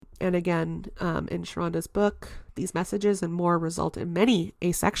And again, in Sharonda's book, these messages and more result in many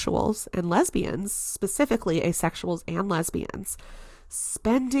asexuals and lesbians, specifically asexuals and lesbians,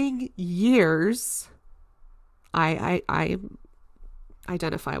 spending years, I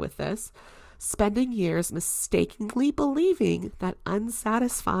identify with this, spending years mistakenly believing that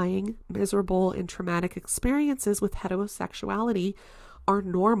unsatisfying, miserable, and traumatic experiences with heterosexuality are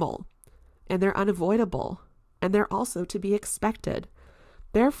normal, and they're unavoidable, and they're also to be expected.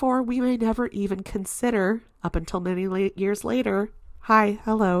 Therefore, we may never even consider, up until many years later, hi,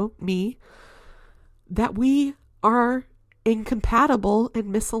 hello, me, that we are incompatible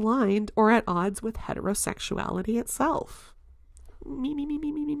and misaligned or at odds with heterosexuality itself.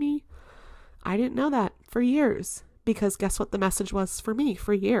 Me. I didn't know that for years, because guess what the message was for me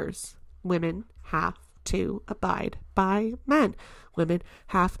for years? Women have to abide by men. Women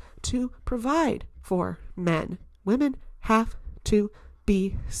have to provide for men. Women have to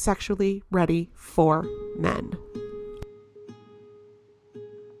be sexually ready for men.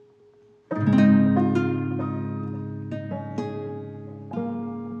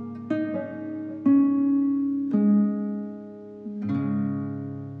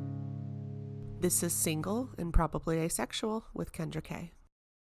 This is Single and Probably Asexual with Kendra K.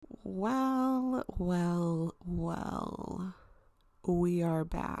 Well, we are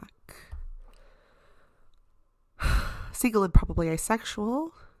back. Single and Probably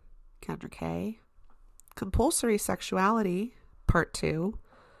Asexual, Kendra K. Compulsory Sexuality, Part 2.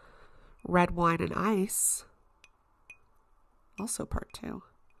 Red Wine and Ice, also Part 2.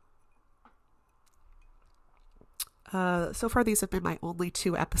 So far, these have been my only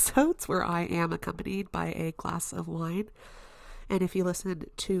 2 episodes where I am accompanied by a glass of wine. And if you listened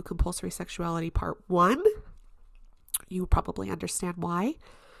to Compulsory Sexuality Part 1, you probably understand why.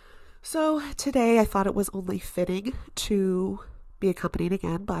 So today I thought it was only fitting to be accompanied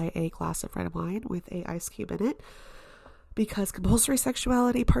again by a glass of red wine with a ice cube in it, because Compulsory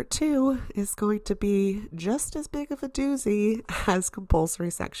Sexuality Part 2 is going to be just as big of a doozy as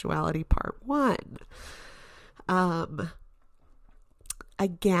Compulsory Sexuality Part 1.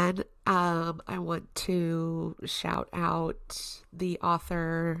 Again, I want to shout out the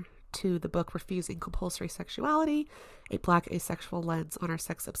author to the book Refusing Compulsory Sexuality, A Black Asexual Lens on Our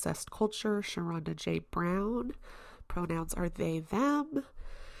Sex-Obsessed Culture, Sharonda J. Brown. Pronouns are they, them.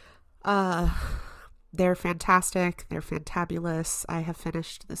 They're fantastic. They're fantabulous. I have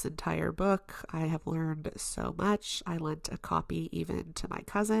finished this entire book. I have learned so much. I lent a copy even to my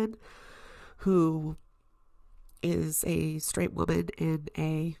cousin, who is a straight woman in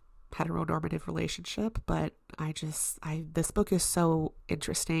a heteronormative relationship, but this book is so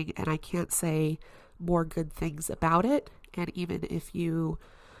interesting, and I can't say more good things about it. And even if you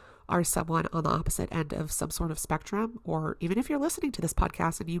are someone on the opposite end of some sort of spectrum, or even if you're listening to this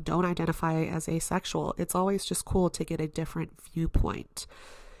podcast and you don't identify as asexual, it's always just cool to get a different viewpoint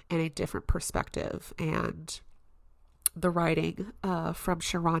and a different perspective. And the writing from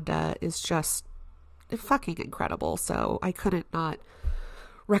Sharonda is just fucking incredible. So I couldn't not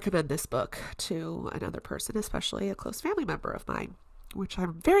recommend this book to another person, especially a close family member of mine, which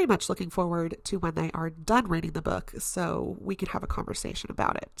I'm very much looking forward to when they are done reading the book, so we can have a conversation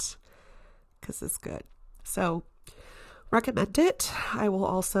about it, because it's good. So recommend it. I will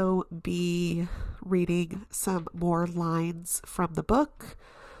also be reading some more lines from the book,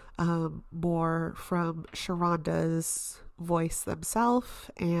 more from Sharonda's voice themselves,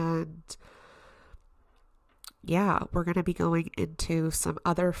 and yeah, we're going to be going into some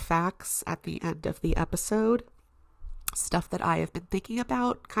other facts at the end of the episode. Stuff that I have been thinking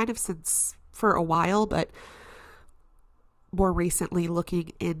about kind of since for a while, but more recently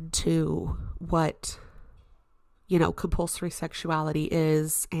looking into what, compulsory sexuality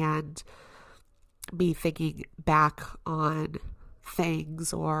is, and me thinking back on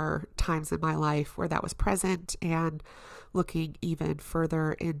things or times in my life where that was present, and looking even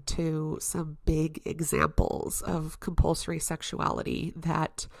further into some big examples of compulsory sexuality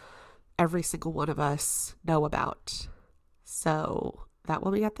that every single one of us know about. So that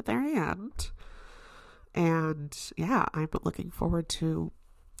will be at the very end. And yeah, I'm looking forward to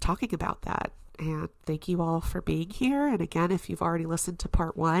talking about that. And thank you all for being here. And again, if you've already listened to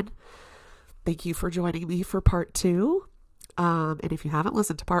part 1, thank you for joining me for part 2. And if you haven't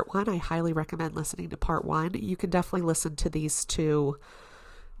listened to part 1, I highly recommend listening to part 1. You can definitely listen to these two,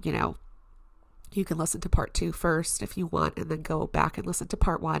 you can listen to part 2 first if you want, and then go back and listen to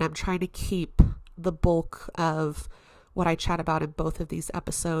part 1. I'm trying to keep the bulk of what I chat about in both of these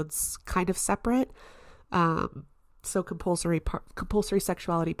episodes kind of separate. So compulsory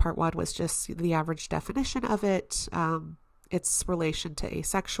sexuality part 1 was just the average definition of it. its relation to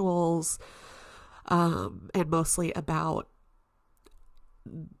asexuals, and mostly about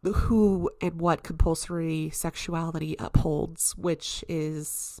who and what compulsory sexuality upholds, which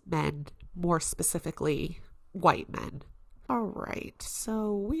is men, more specifically white men. All right,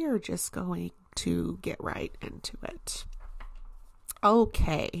 so we are just going to get right into it.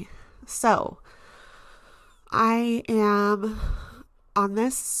 Okay, so I am, on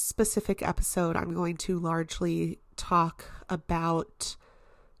this specific episode, I'm going to largely talk about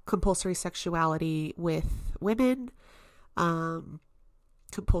compulsory sexuality with women,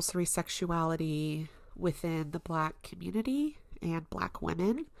 compulsory sexuality within the Black community and Black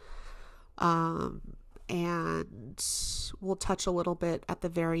women. And we'll touch a little bit at the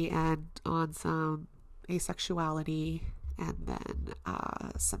very end on some asexuality and then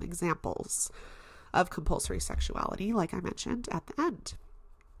some examples of compulsory sexuality, like I mentioned at the end.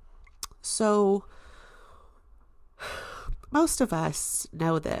 So most of us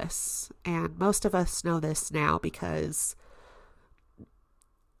know this, and most of us know this now because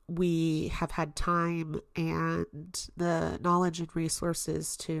we have had time and the knowledge and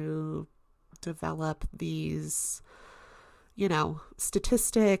resources to develop these,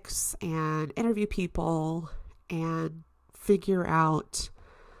 statistics and interview people and figure out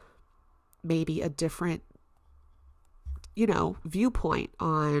maybe a different, viewpoint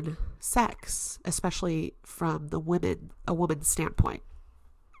on sex, especially from a woman's standpoint.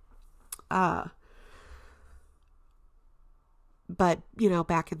 But,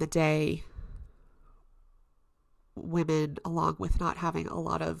 back in the day, women, along with not having a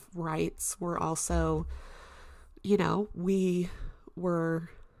lot of rights, were also, we were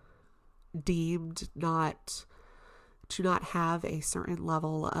deemed to not have a certain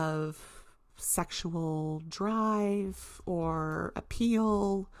level of sexual drive or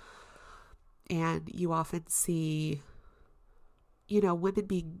appeal. And you often see, women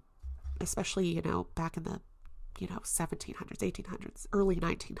being, especially, back in the, 1700s, 1800s, early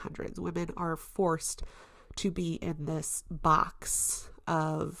 1900s, women are forced to be in this box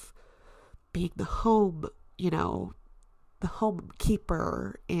of being the home, the home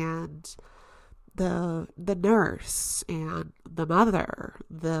keeper and the nurse and the mother,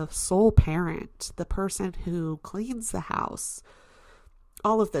 the sole parent, the person who cleans the house,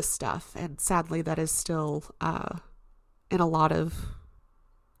 all of this stuff. And sadly, that is still in a lot of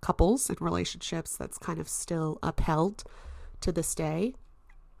couples and relationships, that's kind of still upheld to this day.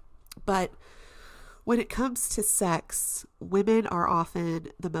 But when it comes to sex, women are often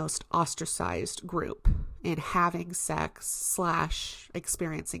the most ostracized group in having sex /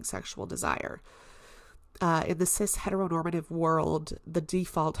 experiencing sexual desire. In the cis heteronormative world, the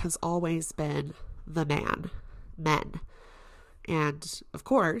default has always been men. And of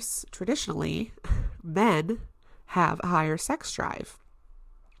course, traditionally, men have a higher sex drive.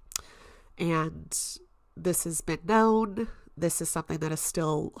 And this has been known. This is something that is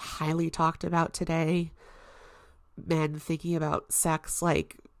still highly talked about today. Men thinking about sex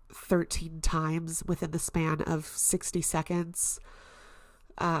like 13 times within the span of 60 seconds.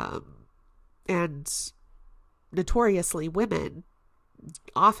 And notoriously, women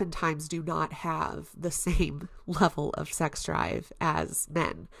oftentimes do not have the same level of sex drive as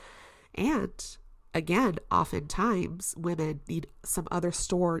men. And again, oftentimes women need some other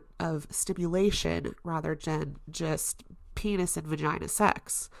sort of stimulation rather than just penis and vagina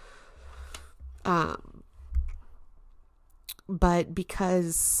sex. But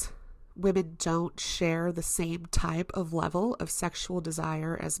because women don't share the same type of level of sexual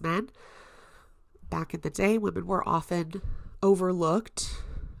desire as men, back in the day, women were often overlooked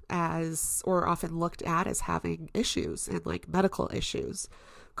or often looked at as having issues and like medical issues,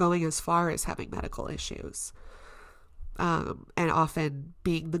 going as far as having medical issues, and often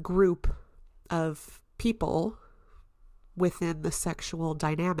being the group of people within the sexual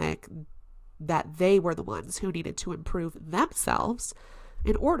dynamic that they were the ones who needed to improve themselves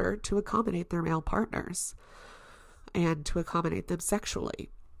in order to accommodate their male partners and to accommodate them sexually.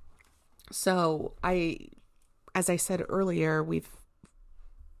 So as I said earlier, we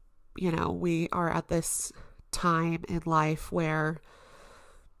are at this time in life where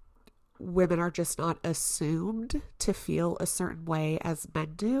women are just not assumed to feel a certain way as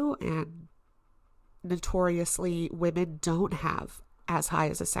men do, and notoriously women don't have as high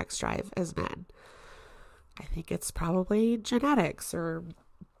as a sex drive as men. I think it's probably genetics or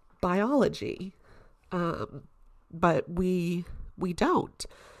biology, but we don't.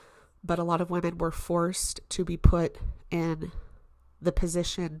 But a lot of women were forced to be put in the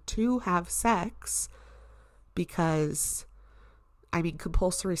position to have sex because I mean,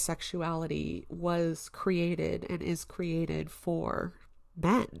 compulsory sexuality was created and is created for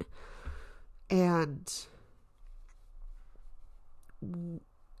men. And,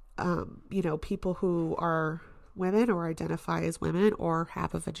 you know, people who are women or identify as women or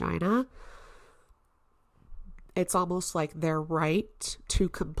have a vagina, it's almost like their right to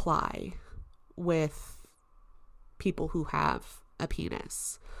comply with people who have a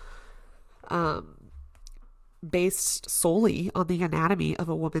penis. Based solely on the anatomy of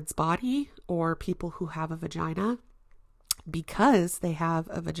a woman's body or people who have a vagina. Because they have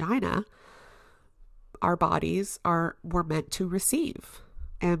a vagina, our bodies were meant to receive,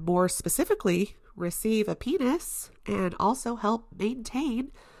 and more specifically, receive a penis and also help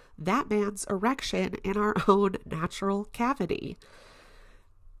maintain that man's erection in our own natural cavity.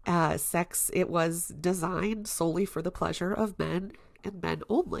 Sex, it was designed solely for the pleasure of men and men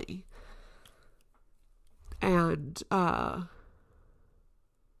only. And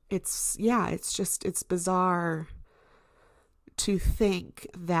it's bizarre to think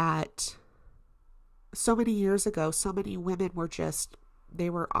that so many years ago, so many women were they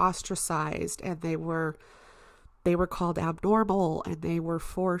were ostracized, and they were called abnormal, and they were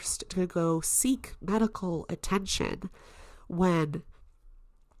forced to go seek medical attention, when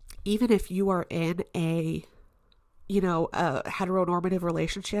even if you are in a heteronormative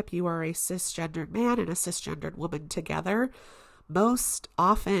relationship, you are a cisgendered man and a cisgendered woman together, most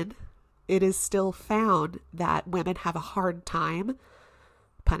often it is still found that women have a hard time,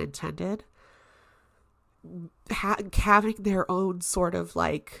 pun intended, having their own sort of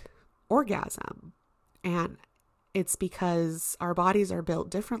like orgasm. And it's because our bodies are built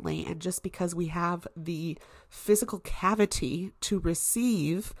differently, and just because we have the physical cavity to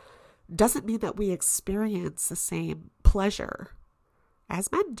receive doesn't mean that we experience the same pleasure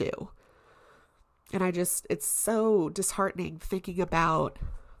as men do. And it's so disheartening thinking about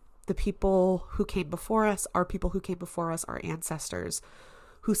the people who came before us, our ancestors,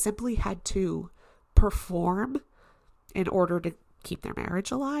 who simply had to perform in order to keep their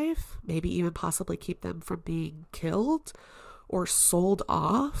marriage alive, maybe even possibly keep them from being killed or sold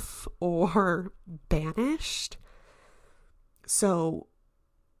off or banished. So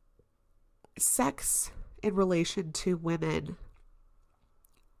sex in relation to women,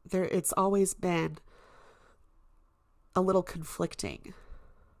 it's always been a little conflicting.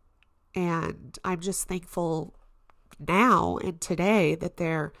 And I'm just thankful now and today that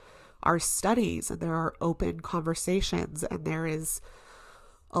there are studies and there are open conversations, and there is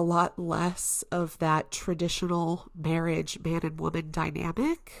a lot less of that traditional marriage man and woman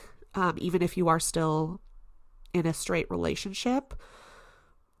dynamic. Even if you are still in a straight relationship,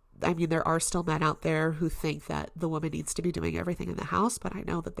 I mean, there are still men out there who think that the woman needs to be doing everything in the house, but I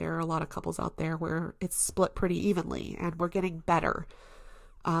know that there are a lot of couples out there where it's split pretty evenly, and we're getting better.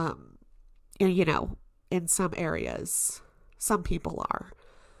 In some areas, some people are,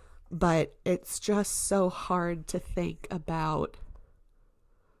 but it's just so hard to think about,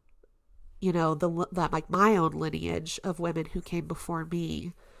 like my own lineage of women who came before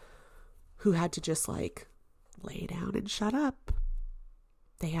me, who had to just like lay down and shut up.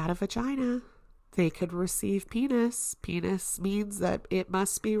 They had a vagina. They could receive penis. Penis means that it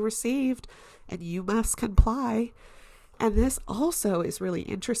must be received and you must comply. And this also is really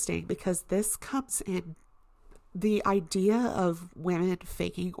interesting because this comes in the idea of women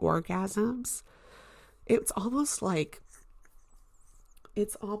faking orgasms. And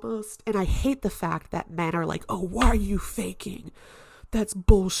I hate the fact that men are like, oh, why are you faking? That's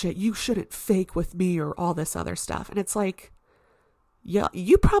bullshit. You shouldn't fake with me or all this other stuff. And it's like, yeah,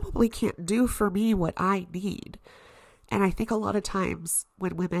 you probably can't do for me what I need. And I think a lot of times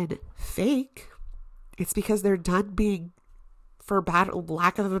when women fake, it's because they're done being, for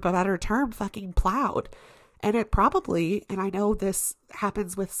lack of a better term, fucking plowed. And it probably, and I know this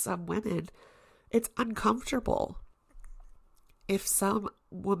happens with some women, it's uncomfortable. If some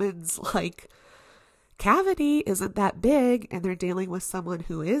woman's like cavity isn't that big and they're dealing with someone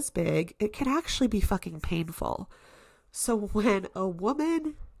who is big, it can actually be fucking painful. So when a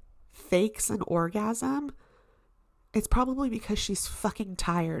woman fakes an orgasm, it's probably because she's fucking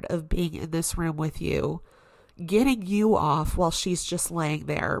tired of being in this room with you, getting you off while she's just laying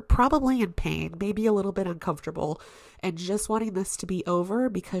there, probably in pain, maybe a little bit uncomfortable, and just wanting this to be over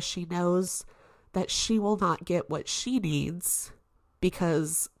because she knows that she will not get what she needs,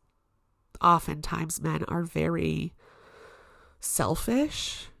 because oftentimes men are very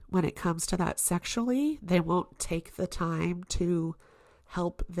selfish when it comes to that sexually. They won't take the time to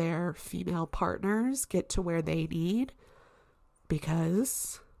help their female partners get to where they need,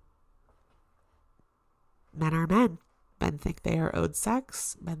 because men are men. Men think they are owed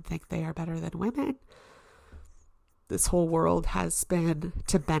sex. Men think they are better than women. This whole world has been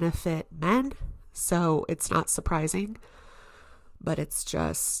to benefit men, so it's not surprising, but it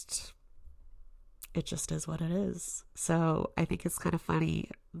just is what it is. So I think it's kind of funny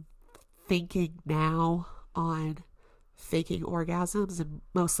thinking now on faking orgasms, and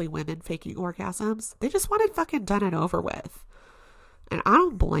mostly women faking orgasms. They just want it fucking done and over with. And I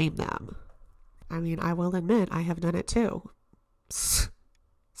don't blame them. I mean, I will admit I have done it too.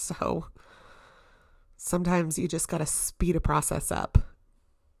 So sometimes you just gotta speed a process up,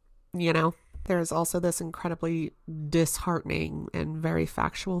 you know? There's also this incredibly disheartening and very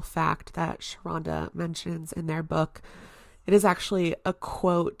factual fact that Sharonda mentions in their book. It is actually a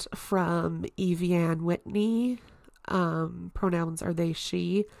quote from Evian Whitney. Pronouns are they,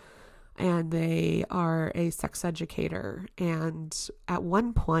 she, and they are a sex educator. And at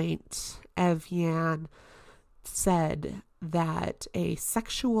one point, Evian said that a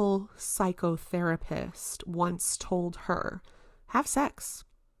sexual psychotherapist once told her, have sex.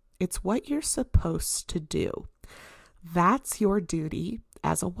 It's what you're supposed to do. That's your duty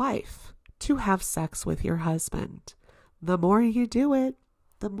as a wife, to have sex with your husband. The more you do it,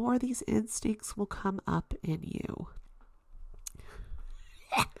 the more these instincts will come up in you.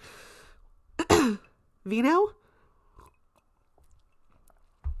 Vino?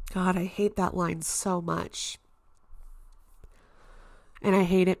 God, I hate that line so much. And I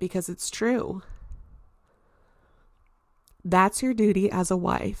hate it because it's true. That's your duty as a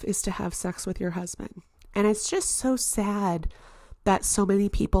wife, is to have sex with your husband. And it's just so sad that so many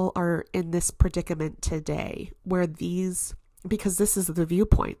people are in this predicament today where because this is the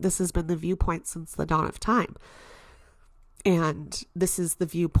viewpoint. This has been the viewpoint since the dawn of time. And this is the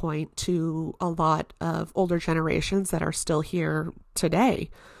viewpoint to a lot of older generations that are still here today.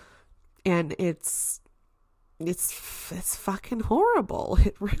 And it's fucking horrible.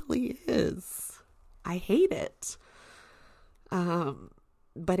 It really is. I hate it.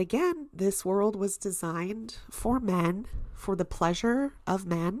 But again, this world was designed for men, for the pleasure of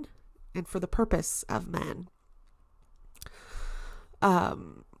men, and for the purpose of men.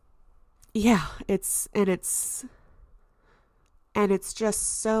 Yeah, it's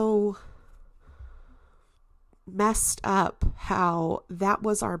just so messed up how that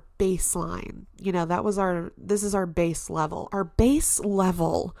was our baseline. You know, this is our base level. Our base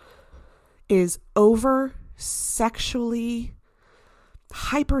level is over sexually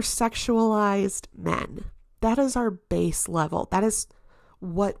hypersexualized men. That is our base level. That is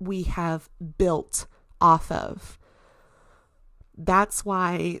what we have built off of. That's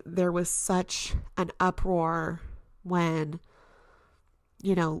why there was such an uproar when,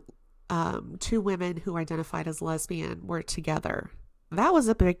 you know, two women who identified as lesbian were together. That was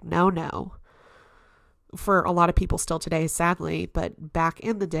a big no-no for a lot of people still today, sadly. But back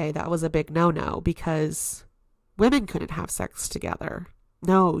in the day, that was a big no-no because women couldn't have sex together.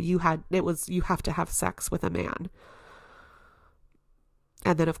 No, you have to have sex with a man.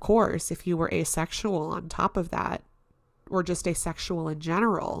 And then, of course, if you were asexual on top of that, or just asexual in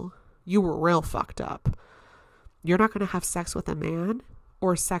general, you were real fucked up. You're not going to have sex with a man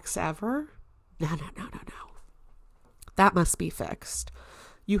or sex ever? No. That must be fixed.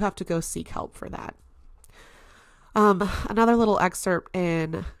 You have to go seek help for that. Another little excerpt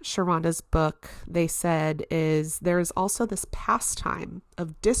in Sharonda's book, they said, is there is also this pastime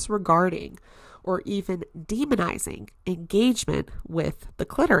of disregarding or even demonizing engagement with the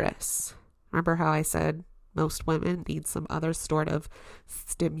clitoris. Remember how I said most women need some other sort of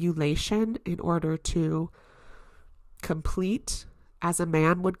stimulation in order to complete as a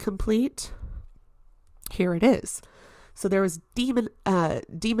man would complete? Here it is. So there was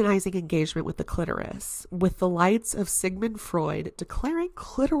demonizing engagement with the clitoris, with the lights of Sigmund Freud declaring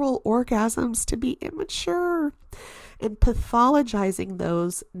clitoral orgasms to be immature and pathologizing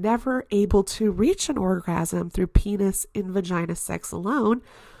those never able to reach an orgasm through penis and vagina sex alone,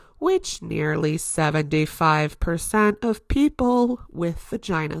 which nearly 75% of people with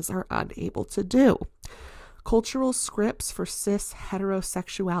vaginas are unable to do. Cultural scripts for cis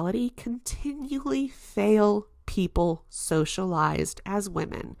heterosexuality continually fail people socialized as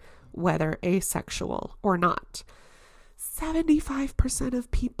women, whether asexual or not. 75% of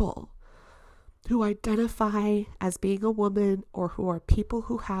people who identify as being a woman or who are people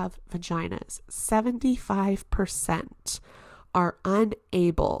who have vaginas, 75% are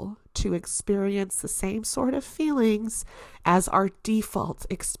unable to experience the same sort of feelings as our default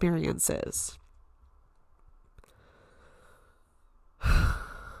experiences.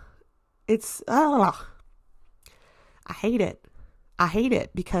 I hate it. I hate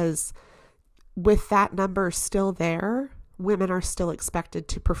it because with that number still there, women are still expected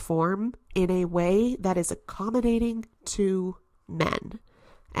to perform in a way that is accommodating to men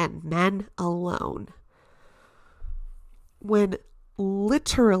and men alone. When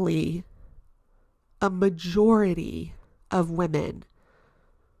literally a majority of women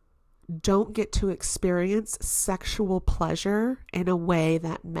don't get to experience sexual pleasure in a way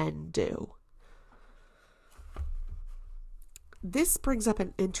that men do. This brings up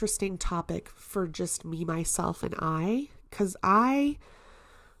an interesting topic for just me, myself, and I, because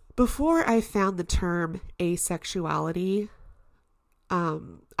before I found the term asexuality,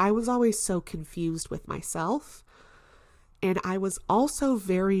 I was always so confused with myself, and I was also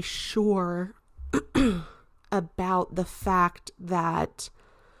very sure about the fact that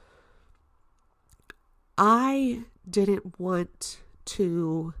I didn't want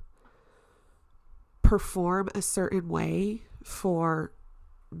to perform a certain way for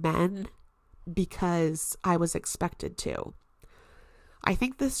men because I was expected to. I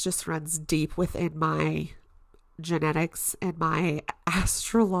think this just runs deep within my genetics and my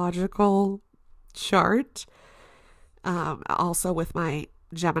astrological chart. Also with my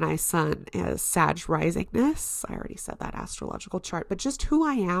Gemini sun as Sag risingness. I already said that astrological chart, but just who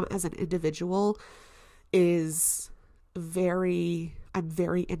I am as an individual is I'm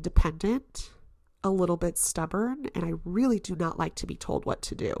very independent, a little bit stubborn, and I really do not like to be told what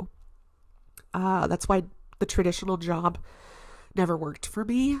to do. That's why the traditional job never worked for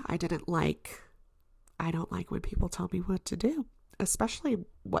me. I don't like when people tell me what to do, especially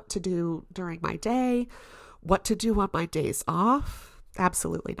what to do during my day, what to do on my days off.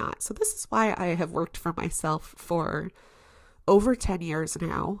 Absolutely not. So this is why I have worked for myself for over 10 years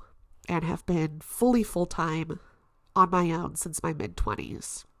now and have been fully full-time on my own since my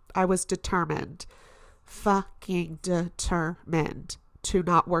mid-20s. I was fucking determined to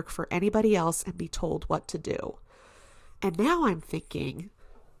not work for anybody else and be told what to do. And now I'm thinking,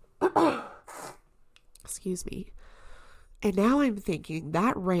 excuse me. And now I'm thinking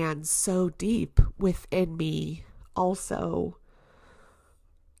that ran so deep within me also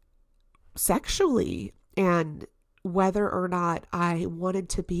sexually, and whether or not I wanted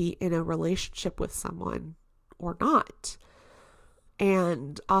to be in a relationship with someone or not.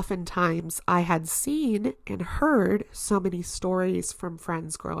 And oftentimes I had seen and heard so many stories from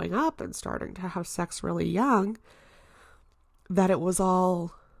friends growing up and starting to have sex really young that it was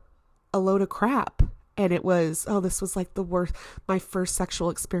all a load of crap. And it was, this was like the worst. My first sexual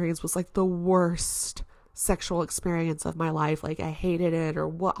experience was like the worst sexual experience of my life. Like I hated it, or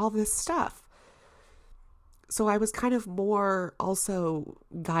what, all this stuff. So I was kind of more also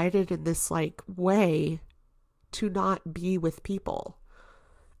guided in this like way to not be with people.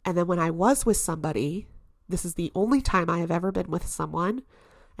 And then when I was with somebody, this is the only time I have ever been with someone,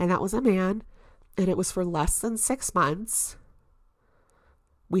 and that was a man, and it was for less than 6 months.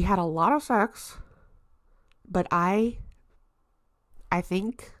 We had a lot of sex, but I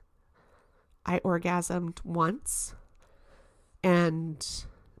think I orgasmed once, and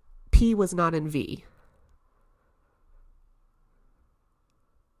P was not in V.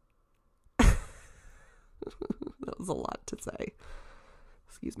 That was a lot to say.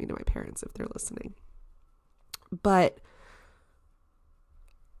 Excuse me to my parents if they're listening. But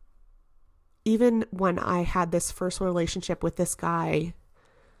even when I had this first relationship with this guy,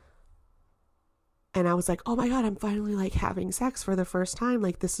 and I was like, oh my God, I'm finally like having sex for the first time.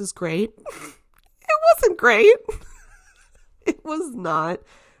 Like, this is great. It wasn't great. It was not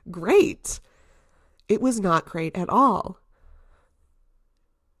great. It was not great at all.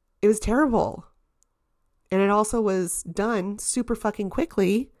 It was terrible. And it also was done super fucking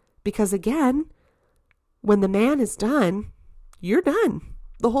quickly because, again, when the man is done, you're done.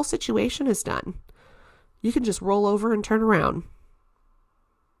 The whole situation is done. You can just roll over and turn around.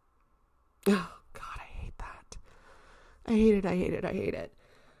 Oh, God, I hate that. I hate it.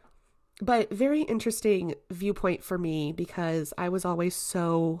 But very interesting viewpoint for me because I was always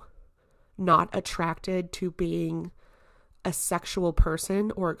so not attracted to being a sexual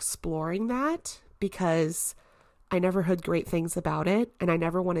person or exploring that, because I never heard great things about it, and I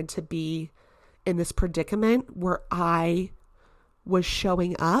never wanted to be in this predicament where I was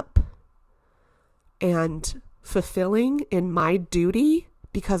showing up and fulfilling in my duty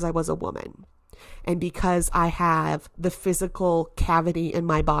because I was a woman and because I have the physical cavity in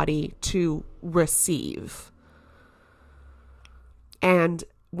my body to receive. And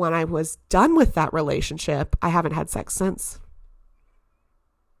when I was done with that relationship, I haven't had sex since.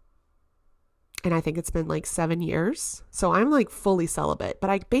 And I think it's been like 7 years. So I'm like fully celibate.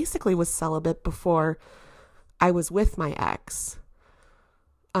 But I basically was celibate before I was with my ex.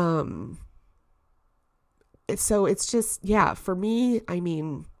 So it's just, yeah, for me, I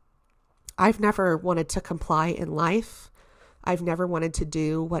mean, I've never wanted to comply in life. I've never wanted to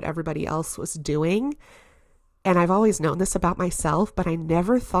do what everybody else was doing. And I've always known this about myself, but I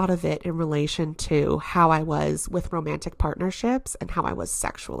never thought of it in relation to how I was with romantic partnerships and how I was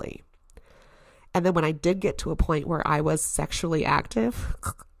sexually. And then when I did get to a point where I was sexually active,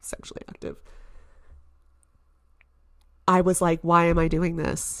 I was like, why am I doing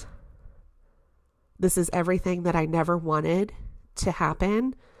this? This is everything that I never wanted to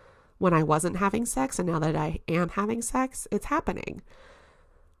happen when I wasn't having sex. And now that I am having sex, it's happening.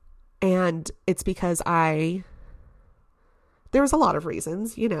 And it's because there's a lot of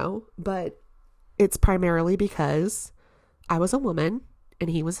reasons, but it's primarily because I was a woman and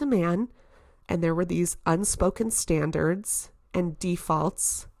he was a man, and there were these unspoken standards and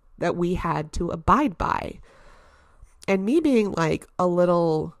defaults that we had to abide by. And me being like a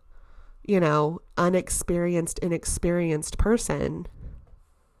little, inexperienced person,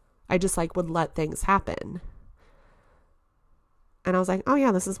 I just like would let things happen. And I was like, oh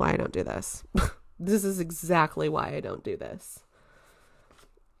yeah, this is why I don't do this. This is exactly why I don't do this.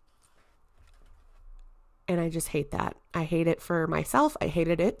 And I just hate that. I hate it for myself. I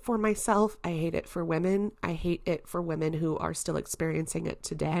hated it for myself. I hate it for women. I hate it for women who are still experiencing it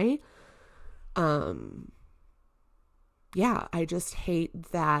today. Yeah, I just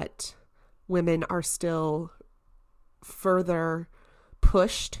hate that women are still further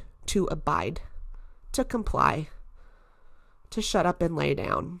pushed to abide, to comply, to shut up and lay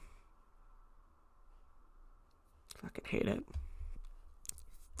down. Fucking hate it.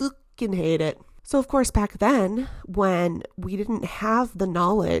 Fucking hate it. So of course back then, when we didn't have the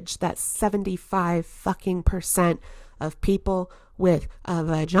knowledge that 75% of people with a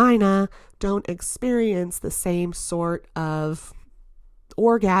vagina don't experience the same sort of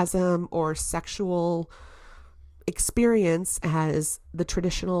orgasm or sexual experience as the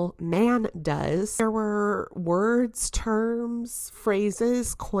traditional man does, there were words, terms,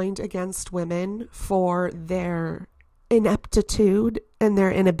 phrases coined against women for their ineptitude and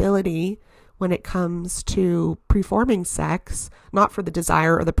their inability when it comes to performing sex, not for the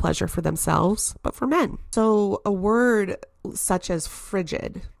desire or the pleasure for themselves, but for men. So a word such as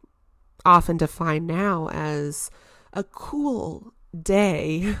frigid, often defined now as a cool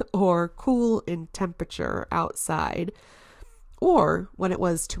day or cool in temperature outside, or when it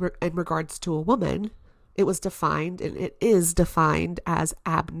was in regards to a woman, it was defined, and it is defined, as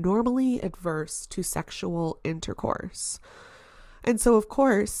abnormally adverse to sexual intercourse. And so of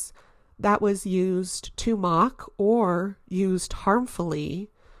course that was used to mock or used harmfully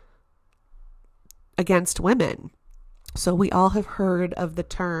against women. So we all have heard of the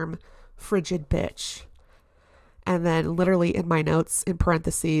term frigid bitch. And then literally in my notes in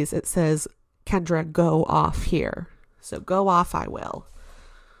parentheses, it says, Kendra, go off here. So go off I will.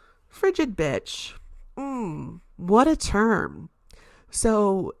 Frigid bitch. What a term.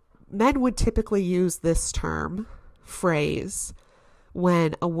 So men would typically use this phrase,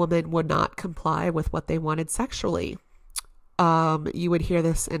 when a woman would not comply with what they wanted sexually. You would hear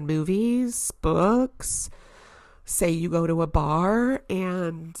this in movies, books. Say you go to a bar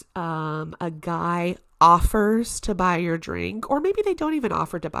and a guy offers to buy your drink, or maybe they don't even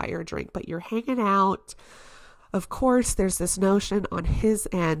offer to buy your drink, but you're hanging out. Of course, there's this notion on his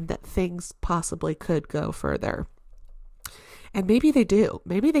end that things possibly could go further. And maybe they do.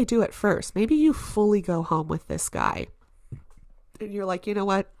 Maybe they do at first. Maybe you fully go home with this guy. And you're like, you know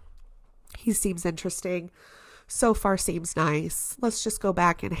what? He seems interesting. So far seems nice. Let's just go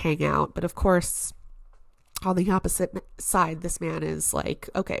back and hang out. But of course, on the opposite side, this man is like,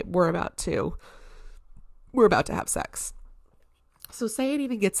 okay, we're about to have sex. So say it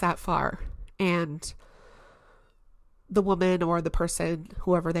even gets that far, and the woman or the person,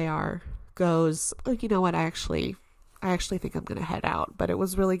 whoever they are, goes, oh, you know what? I actually think I'm going to head out, but it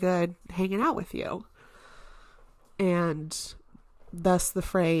was really good hanging out with you. And thus the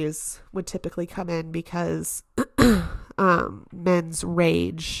phrase would typically come in because men's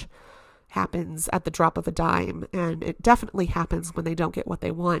rage happens at the drop of a dime, and it definitely happens when they don't get what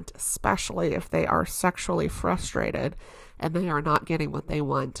they want, especially if they are sexually frustrated and they are not getting what they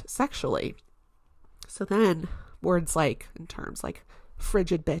want sexually. So then words like, in terms like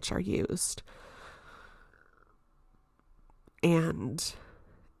frigid bitch, are used. And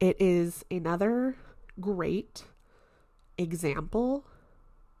it is another great example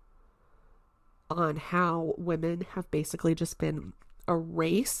on how women have basically just been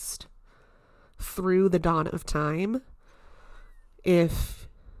erased through the dawn of time. If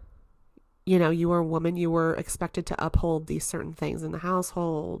you were a woman, you were expected to uphold these certain things in the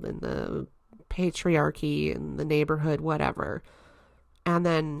household, in the patriarchy in the neighborhood, whatever. And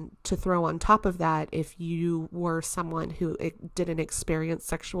then to throw on top of that, if you were someone who didn't experience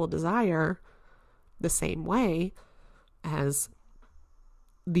sexual desire the same way as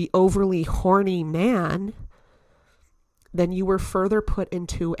the overly horny man, then you were further put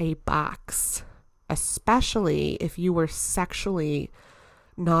into a box, especially if you were sexually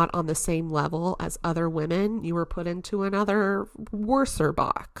not on the same level as other women. You were put into another worser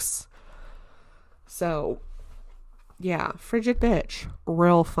box. So yeah, frigid bitch,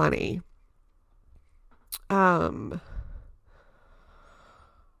 real funny.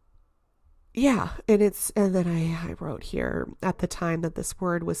 Yeah, and then I wrote here, at the time that this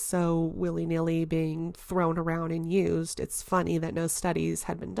word was so willy-nilly being thrown around and used, it's funny that no studies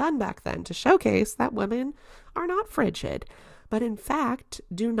had been done back then to showcase that women are not frigid, but in fact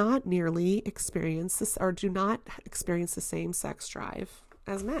do not nearly experience this, or do not experience the same sex drive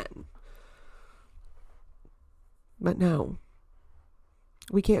as men. But no,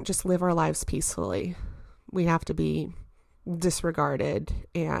 we can't just live our lives peacefully. We have to be disregarded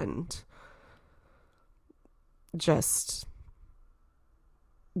and just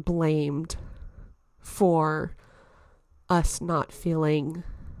blamed for us not feeling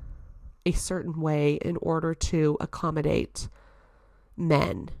a certain way in order to accommodate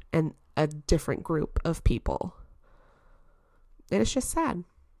men and a different group of people. And it's just sad.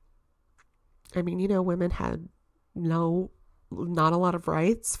 I mean, women had not a lot of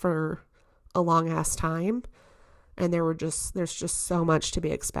rights for a long ass time. And there's just so much to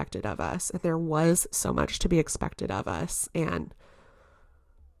be expected of us. And there was so much to be expected of us. And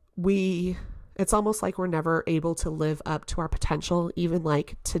it's almost like we're never able to live up to our potential, even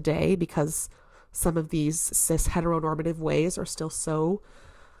like today, because some of these cis heteronormative ways are still so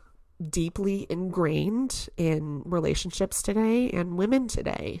deeply ingrained in relationships today and women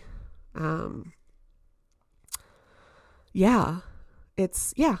today.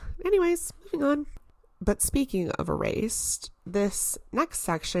 Anyways, moving on. But speaking of erased, this next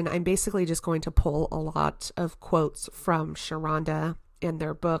section, I'm basically just going to pull a lot of quotes from Sharonda in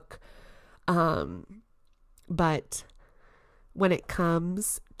their book. But when it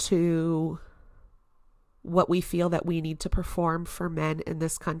comes to what we feel that we need to perform for men in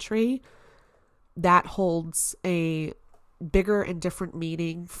this country, that holds a bigger and different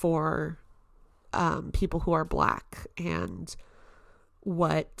meaning for people who are Black, and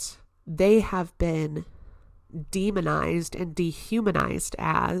what they have been demonized and dehumanized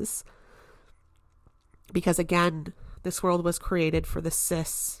as, because again, this world was created for the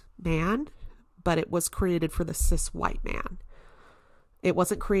cis man, but it was created for the cis white man. It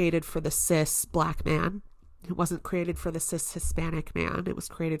wasn't created for the cis Black man. It wasn't created for the cis Hispanic man. It was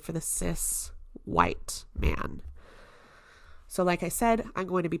created for the cis white man. So like I said, I'm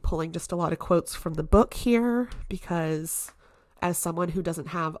going to be pulling just a lot of quotes from the book here, because as someone who doesn't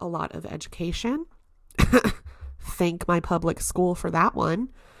have a lot of education, thank my public school for that one,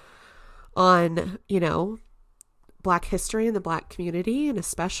 on, Black history and the Black community, and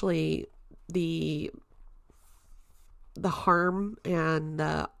especially the harm and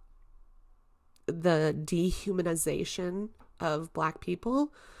the dehumanization of Black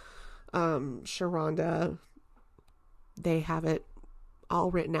people. Sharonda, they have it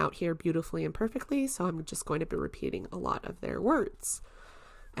all written out here beautifully and perfectly, so I'm just going to be repeating a lot of their words,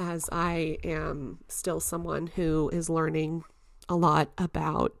 as I am still someone who is learning a lot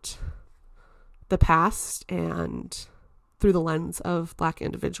about the past and through the lens of Black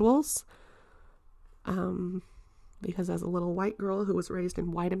individuals, because as a little white girl who was raised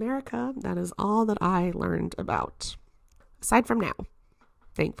in white America, that is all that I learned about, aside from now,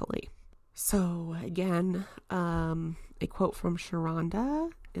 thankfully. So again, a quote from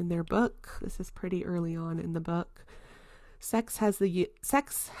Sharonda in their book. This is pretty early on in the book. Sex has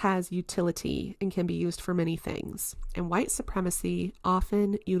utility and can be used for many things, and white supremacy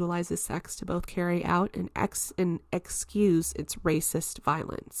often utilizes sex to both carry out and excuse its racist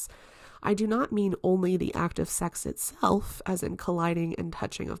violence. I do not mean only the act of sex itself, as in colliding and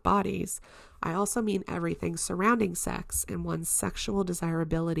touching of bodies. I also mean everything surrounding sex and one's sexual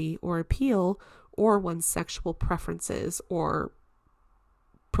desirability or appeal, or one's sexual preferences or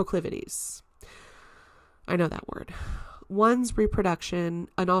proclivities. I know that word. One's reproduction,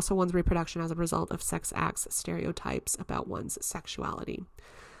 and also one's reproduction as a result of sex acts, stereotypes about one's sexuality.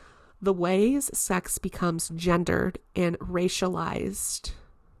 The ways sex becomes gendered and racialized.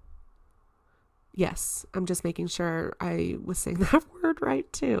 Yes, I'm just making sure I was saying that word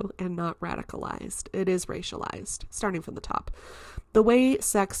right too, and not radicalized. It is racialized, starting from the top. The way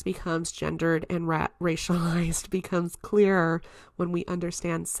sex becomes gendered and racialized becomes clearer when we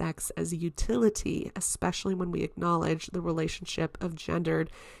understand sex as a utility, especially when we acknowledge the relationship of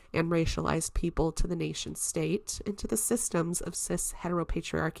gendered and racialized people to the nation state and to the systems of cis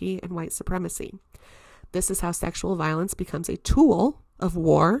heteropatriarchy and white supremacy. This is how sexual violence becomes a tool of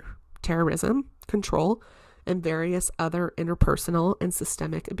war, terrorism, control, and various other interpersonal and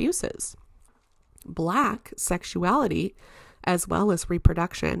systemic abuses. Black sexuality, as well as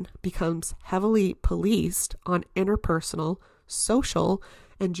reproduction, becomes heavily policed on interpersonal, social,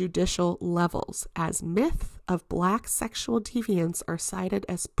 and judicial levels, as myths of Black sexual deviance are cited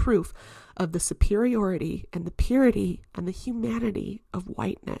as proof of the superiority and the purity and the humanity of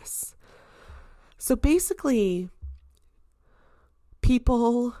whiteness. So basically,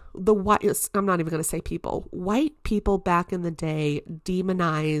 I'm not even going to say people, white people back in the day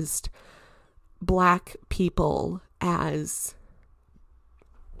demonized Black people as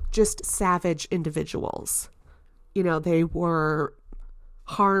just savage individuals. You know, they were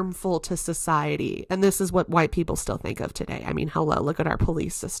harmful to society. And this is what white people still think of today. I mean, hello, look at our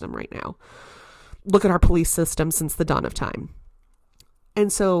police system right now. Look at our police system since the dawn of time.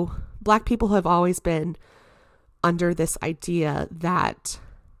 And so Black people have always been under this idea that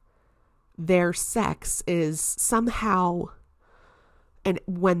their sex is somehow, and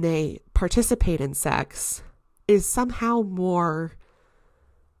when they participate in sex, is somehow more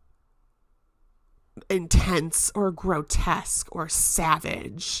intense or grotesque or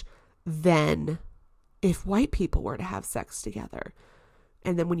savage than if white people were to have sex together.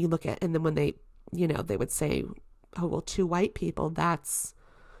 And then when you look at, and then when they, you know, they would say, oh, well, two white people, that's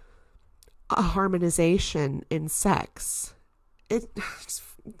a harmonization in sex.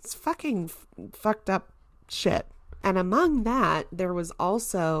 It's fucking fucked up shit. And among that, there was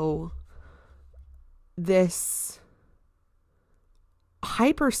also this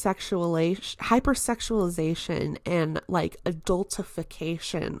hypersexualization and like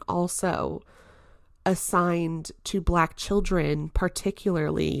adultification also assigned to Black children,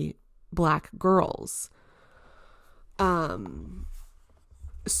 particularly Black girls.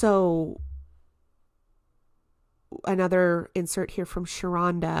 So another insert here from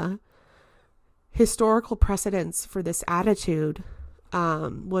Sharonda. Historical precedence for this attitude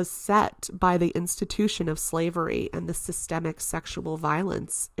was set by the institution of slavery and the systemic sexual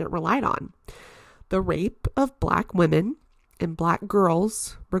violence it relied on. The rape of Black women and Black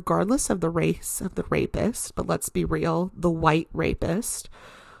girls, regardless of the race of the rapist, but let's be real, the white rapist,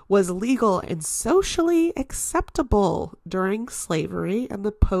 was legal and socially acceptable during slavery and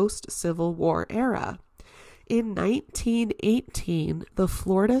the post-Civil War era. In 1918, the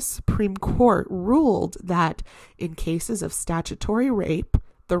Florida Supreme Court ruled that in cases of statutory rape,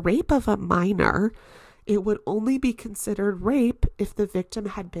 the rape of a minor, it would only be considered rape if the victim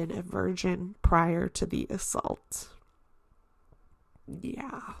had been a virgin prior to the assault.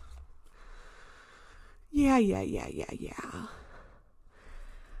 Yeah.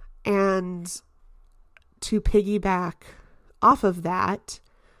 And to piggyback off of that,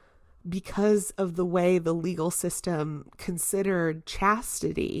 because of the way the legal system considered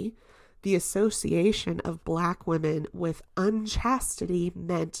chastity, the association of Black women with unchastity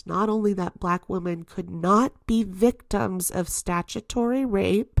meant not only that Black women could not be victims of statutory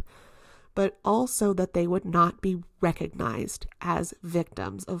rape, but also that they would not be recognized as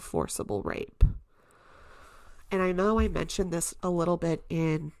victims of forcible rape. And I know I mentioned this a little bit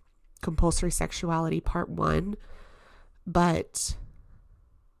in Compulsory Sexuality Part 1, but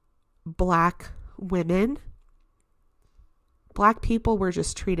Black women, Black people were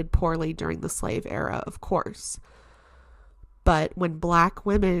just treated poorly during the slave era, of course. But when Black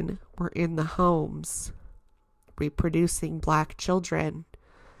women were in the homes reproducing Black children,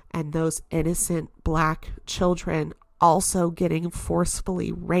 and those innocent Black children also getting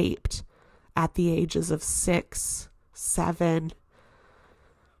forcefully raped at the ages of 6, 7,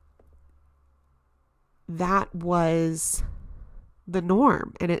 that was the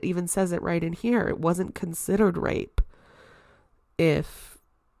norm. And it even says it right in here. It wasn't considered rape if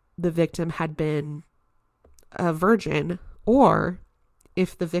the victim had been a virgin or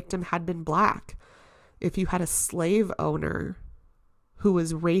if the victim had been Black. If you had a slave owner who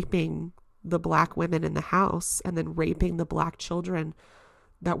was raping the Black women in the house and then raping the Black children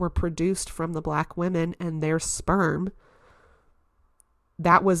that were produced from the Black women and their sperm,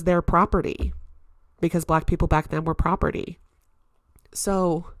 that was their property, because Black people back then were property.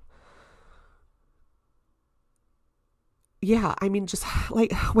 So, yeah, I mean, just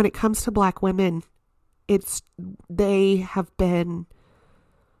like when it comes to Black women they have been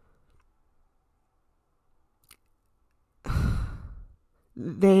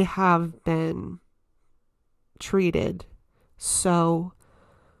treated so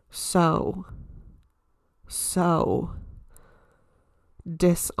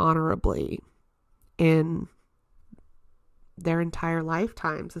dishonorably in their entire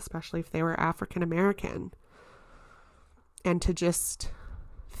lifetimes, especially if they were African American. And to just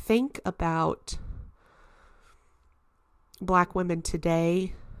think about Black women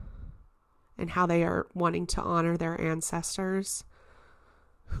today and how they are wanting to honor their ancestors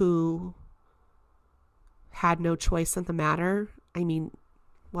who had no choice in the matter. I mean,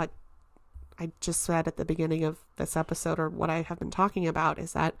 what I just said at the beginning of this episode, or what I have been talking about,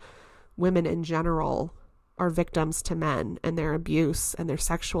 is that women in general are victims to men and their abuse and their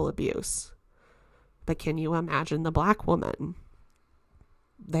sexual abuse. But can you imagine the Black woman?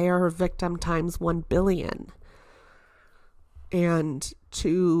 They are a victim times 1 billion. And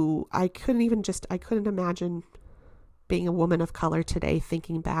I couldn't imagine being a woman of color today,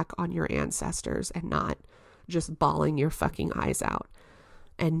 thinking back on your ancestors and not just bawling your fucking eyes out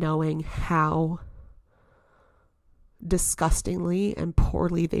and knowing how disgustingly and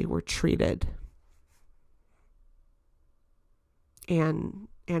poorly they were treated. And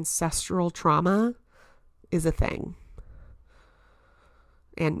ancestral trauma is a thing.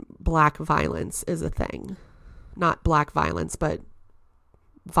 And Black violence is a thing. Not Black violence, but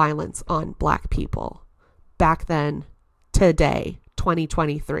violence on Black people. Back then, today,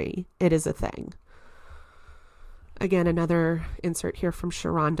 2023, it is a thing. Again, another insert here from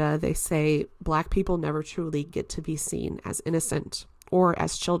Sharonda. They say Black people never truly get to be seen as innocent or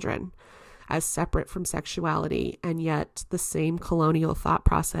as children, as separate from sexuality, and yet the same colonial thought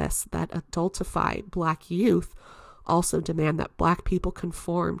process that adultify Black youth also demand that Black people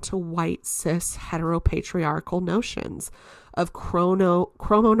conform to white, cis, heteropatriarchal notions of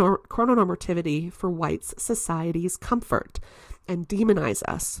chrononormativity for white society's comfort and demonize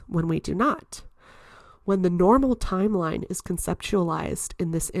us when we do not. When the normal timeline is conceptualized in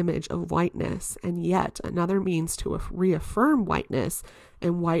this image of whiteness, and yet another means to reaffirm whiteness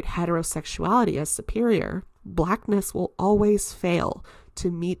and white heterosexuality as superior, Blackness will always fail to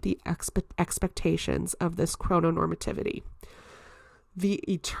meet the expectations of this chrononormativity. The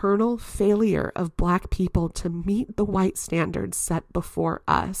eternal failure of Black people to meet the white standards set before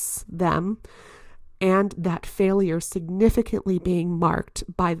us, them, and that failure significantly being marked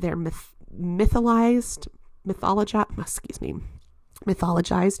by their mythologized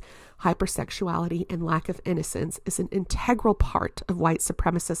hypersexuality and lack of innocence is an integral part of white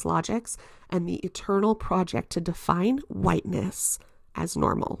supremacist logics and the eternal project to define whiteness as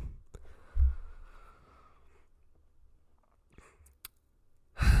normal.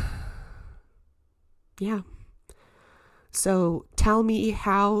 Yeah. So tell me,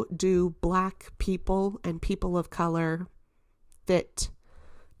 how do Black people and people of color fit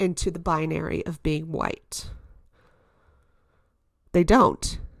into the binary of being white? They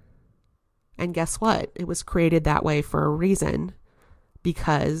don't. And guess what? It was created that way for a reason,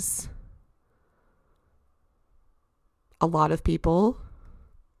 because a lot of people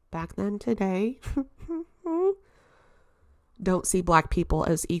back then, today, don't see Black people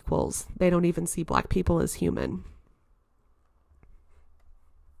as equals. They don't even see Black people as human.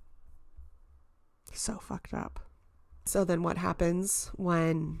 So fucked up. So then what happens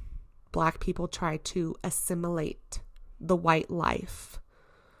when Black people try to assimilate the white life?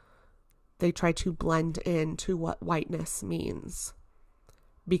 They try to blend into what whiteness means,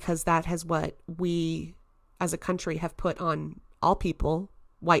 because that is what we as a country have put on all people,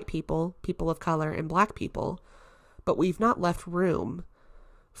 white people, people of color, and Black people. But we've not left room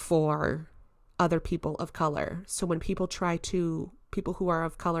for other people of color. So when people who are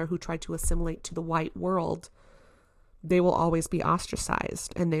of color who try to assimilate to the white world, they will always be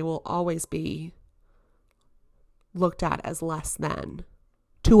ostracized and they will always be looked at as less than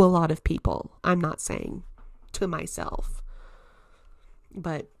to a lot of people. I'm not saying to myself,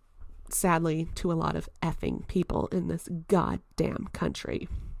 but sadly to a lot of effing people in this goddamn country.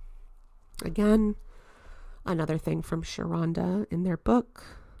 Again, another thing from Sharonda in their book.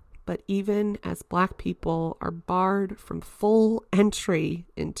 But even as Black people are barred from full entry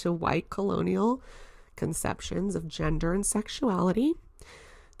into white colonial conceptions of gender and sexuality,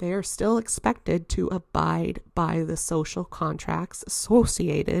 they are still expected to abide by the social contracts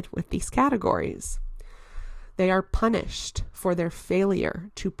associated with these categories. They are punished for their failure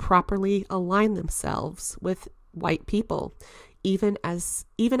to properly align themselves with white people, even as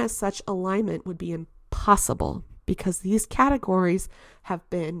such alignment would be impossible, because these categories have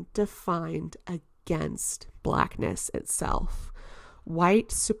been defined against blackness itself.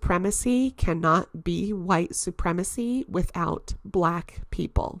 White supremacy cannot be white supremacy without black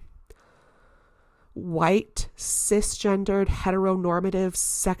people. White, cisgendered, heteronormative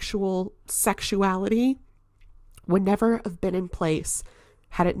sexuality would never have been in place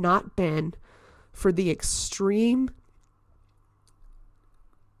had it not been for the extreme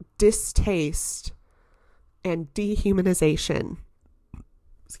distaste and dehumanization,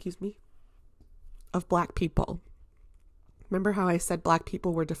 of black people. Remember how I said black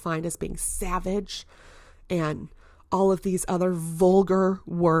people were defined as being savage and all of these other vulgar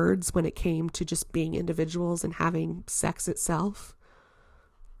words when it came to just being individuals and having sex itself?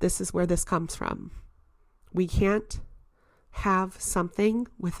 This is where this comes from. We can't have something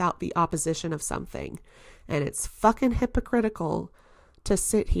without the opposition of something. And it's fucking hypocritical to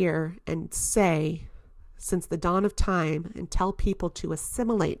sit here and say, since the dawn of time, and tell people to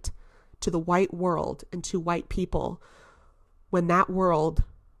assimilate to the white world and to white people when that world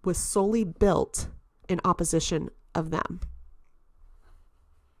was solely built in opposition of them.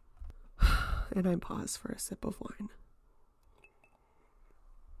 And I pause for a sip of wine.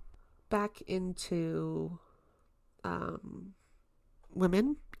 Back into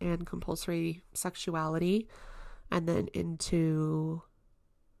women and compulsory sexuality, and then into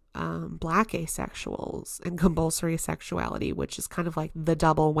black asexuals and compulsory sexuality, which is kind of like the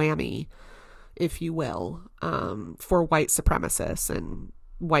double whammy, if you will, for white supremacists and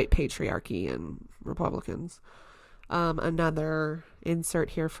white patriarchy and Republicans. Another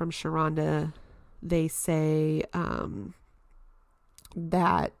insert here from Sharonda. They say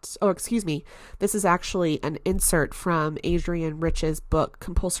this is actually an insert from Adrienne Rich's book,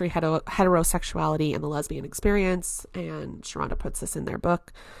 Compulsory Heterosexuality and the Lesbian Experience, and Sharonda puts this in their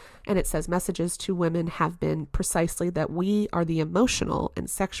book, and it says, messages to women have been precisely that we are the emotional and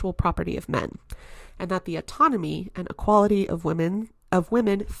sexual property of men, and that the autonomy and equality of women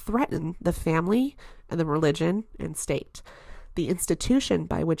threaten the family and the religion and state. The institution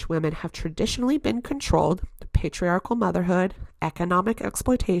by which women have traditionally been controlled, patriarchal motherhood, economic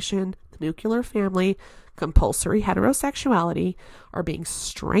exploitation, the nuclear family, compulsory heterosexuality, are being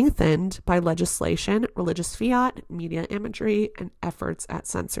strengthened by legislation, religious fiat, media imagery, and efforts at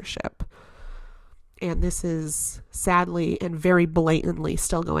censorship. And this is sadly and very blatantly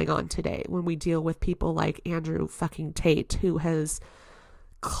still going on today when we deal with people like Andrew fucking Tate, who has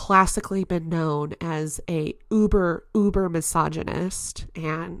classically been known as a uber misogynist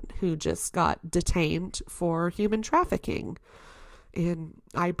and who just got detained for human trafficking in,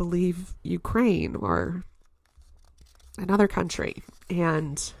 I believe, Ukraine or another country.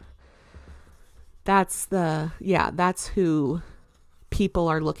 And that's who people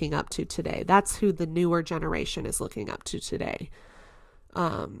are looking up to today. That's who the newer generation is looking up to today.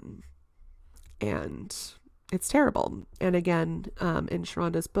 And it's terrible. And again, in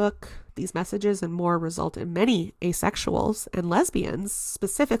Sharonda's book, these messages and more result in many asexuals and lesbians,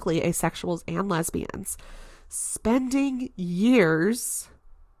 specifically asexuals and lesbians, spending years,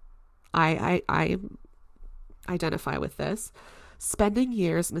 I identify with this, spending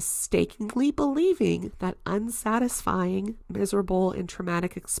years mistakenly believing that unsatisfying, miserable, and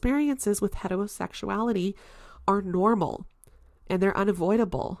traumatic experiences with heterosexuality are normal, and they're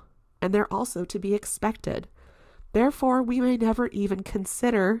unavoidable, and they're also to be expected. Therefore, we may never even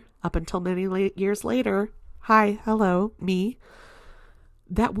consider, up until many years later, me,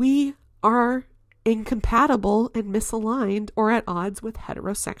 that we are incompatible and misaligned or at odds with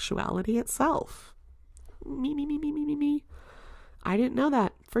heterosexuality itself. Me. I didn't know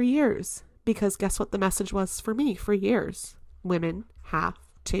that for years, because guess what the message was for me for years? Women have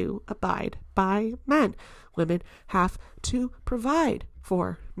to abide by men. Women have to provide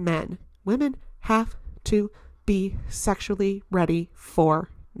for men. Women have to be sexually ready for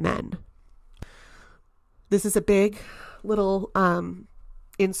men. This is a big little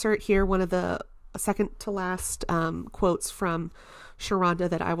insert here, one of the second to last quotes from Sharonda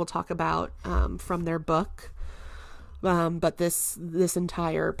that I will talk about from their book. But this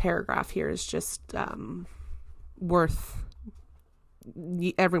entire paragraph here is just worth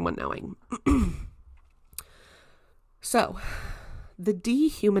everyone knowing. So, the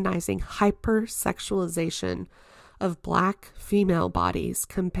dehumanizing hypersexualization of Black female bodies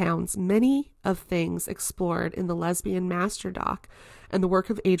compounds many of things explored in the Lesbian Master Doc and the work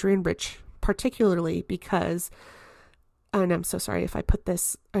of Adrienne Rich, particularly because, and I'm so sorry if I put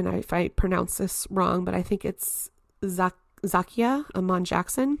this, and if I pronounce this wrong, but I think it's Zakia Amon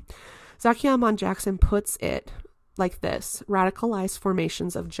Jackson. Zakia Amon Jackson puts it like this: radicalized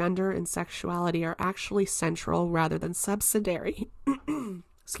formations of gender and sexuality are actually central rather than subsidiary.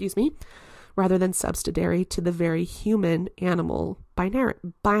 Excuse me. rather than subsidiary to the very human animal binarism.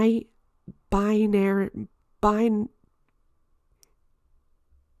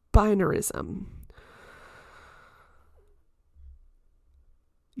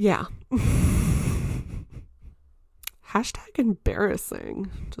 Yeah. Hashtag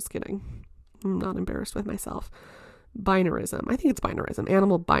embarrassing. Just kidding. I'm not embarrassed with myself. Binarism. I think it's binarism.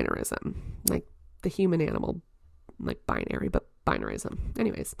 Animal binarism. Like the human animal, like binary, but binarism.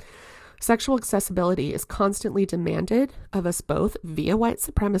 Anyways, sexual accessibility is constantly demanded of us both via white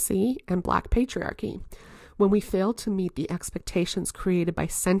supremacy and Black patriarchy. When we fail to meet the expectations created by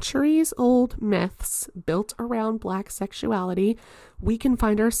centuries-old myths built around Black sexuality, we can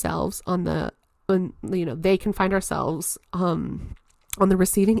find ourselves they can find ourselves on the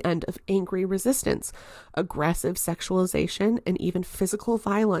receiving end of angry resistance, aggressive sexualization, and even physical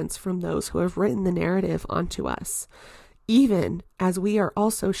violence from those who have written the narrative onto us. Even as we are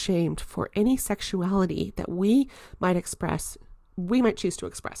also shamed for any sexuality that we might choose to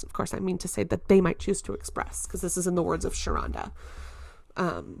express. Of course, I mean to say that they might choose to express, because this is in the words of Sharonda.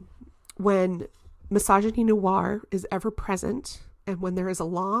 When misogyny noir is ever present, and when there is a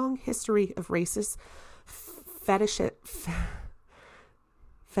long history of racist,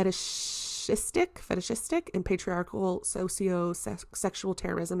 fetishistic and patriarchal socio-sexual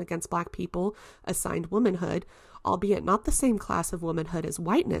terrorism against Black people assigned womanhood, albeit not the same class of womanhood as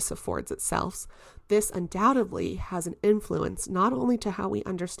whiteness affords itself, this undoubtedly has an influence not only to how we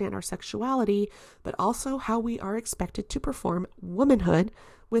understand our sexuality, but also how we are expected to perform womanhood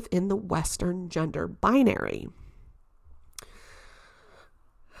within the Western gender binary.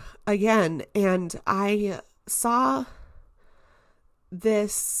 Again, and I saw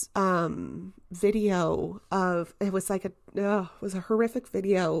this video of, it was a horrific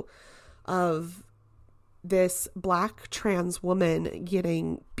video of this Black trans woman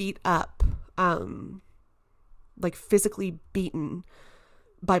getting beat up, like physically beaten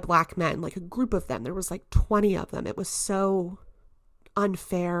by Black men, like a group of them. There was like 20 of them. It was so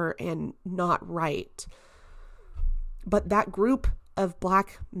unfair and not right. But that group of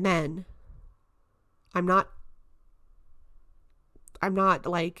Black men, I'm not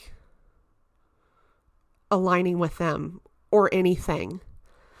like aligning with them or anything,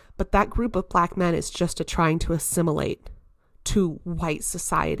 but that group of Black men is just trying to assimilate to white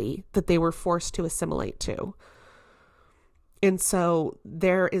society that they were forced to assimilate to. And so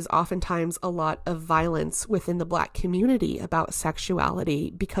there is oftentimes a lot of violence within the Black community about sexuality,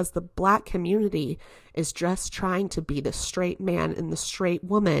 because the Black community is just trying to be the straight man and the straight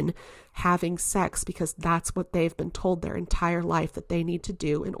woman having sex, because that's what they've been told their entire life that they need to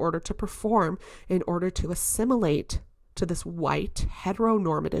do in order to perform, in order to assimilate to this white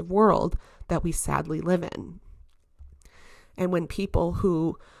heteronormative world that we sadly live in. And when people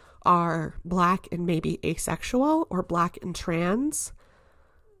who are Black and maybe asexual or Black and trans,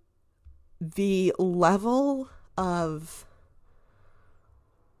 the level of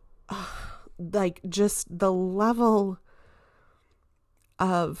just the level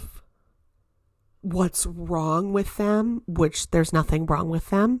of what's wrong with them, which there's nothing wrong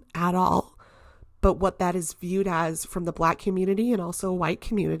with them at all, but what that is viewed as from the Black community and also white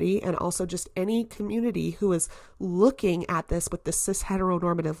community, and also just any community who is looking at this with the cis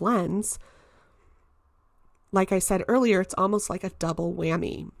heteronormative lens. Like I said earlier, it's almost like a double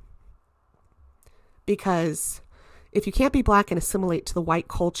whammy. Because if you can't be Black and assimilate to the white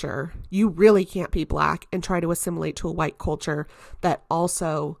culture, you really can't be Black and try to assimilate to a white culture that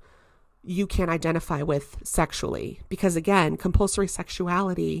also you can't identify with sexually. Because again, compulsory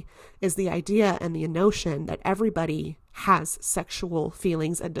sexuality is the idea and the notion that everybody has sexual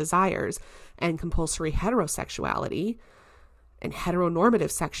feelings and desires, and compulsory heterosexuality and heteronormative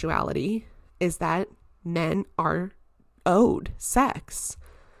sexuality is that men are owed sex.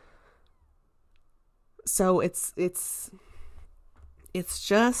 So it's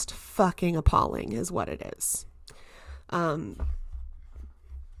just fucking appalling is what it is.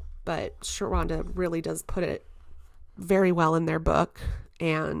 But Sharonda really does put it very well in their book.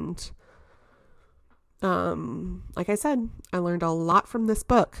 And like I said, I learned a lot from this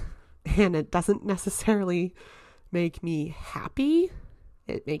book. And it doesn't necessarily make me happy.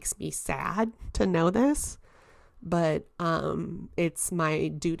 It makes me sad to know this. But it's my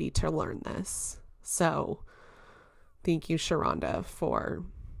duty to learn this. So thank you, Sharonda, for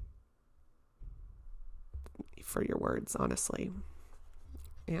your words, honestly.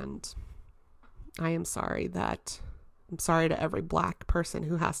 And I'm sorry to every Black person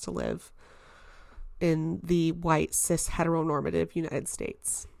who has to live in the white cis heteronormative United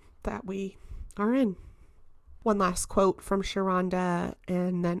States that we are in. One last quote from Sharonda,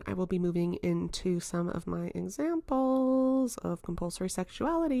 and then I will be moving into some of my examples of compulsory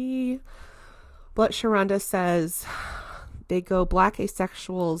sexuality. But Sharonda says, they go, Black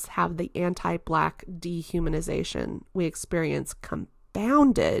asexuals have the anti-Black dehumanization we experience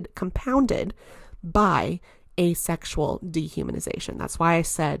compounded by asexual dehumanization. That's why I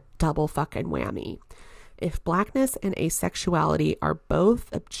said double fucking whammy. If Blackness and asexuality are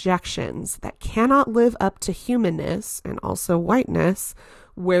both objections that cannot live up to humanness and also whiteness,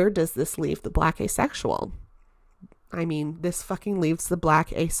 where does this leave the Black asexual? I mean, this fucking leaves the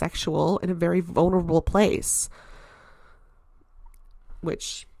Black asexual in a very vulnerable place,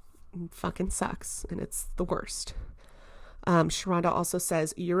 which fucking sucks, and it's the worst. Sharonda also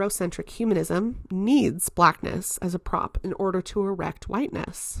says Eurocentric humanism needs Blackness as a prop in order to erect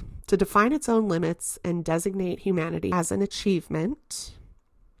whiteness, to define its own limits and designate humanity as an achievement,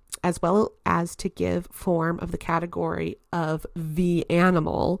 as well as to give form of the category of the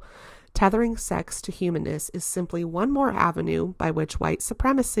animal. Tethering sex to humanness is simply one more avenue by which white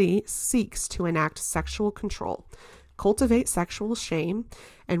supremacy seeks to enact sexual control, cultivate sexual shame,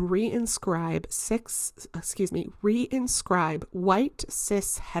 and reinscribe white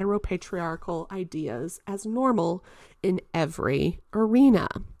cis heteropatriarchal ideas as normal in every arena.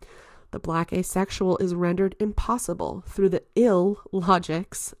 The Black asexual is rendered impossible through the ill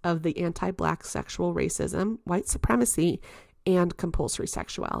logics of the anti-Black sexual racism, white supremacy, and compulsory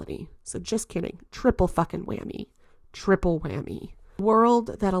sexuality. So just kidding. Triple fucking whammy. Triple whammy. A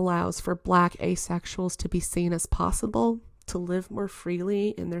world that allows for Black asexuals to be seen as possible, to live more freely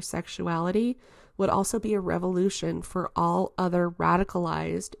in their sexuality, would also be a revolution for all other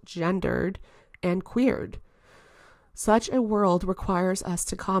radicalized, gendered, and queered. Such a world requires us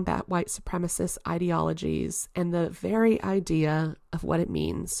to combat white supremacist ideologies and the very idea of what it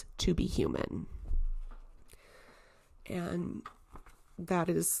means to be human. And that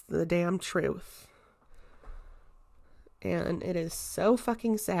is the damn truth. And it is so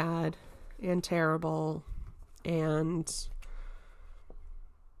fucking sad and terrible. And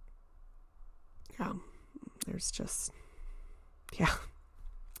yeah, there's just, yeah.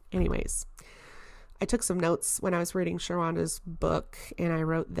 Anyways, I took some notes when I was reading Sharonda's book, and I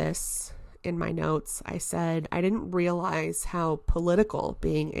wrote this in my notes. I said, I didn't realize how political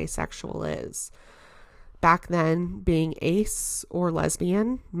being asexual is. Back then, being ace or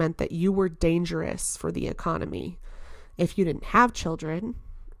lesbian meant that you were dangerous for the economy. If you didn't have children,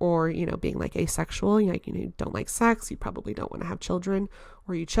 or, being like asexual, you don't like sex, you probably don't want to have children,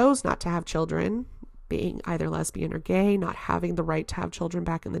 or you chose not to have children, being either lesbian or gay, not having the right to have children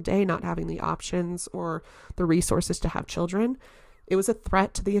back in the day, not having the options or the resources to have children, it was a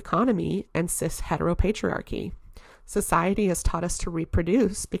threat to the economy and cis heteropatriarchy. Society has taught us to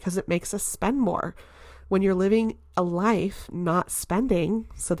reproduce because it makes us spend more. When you're living a life not spending,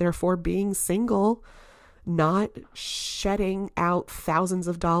 so therefore being single, not shedding out thousands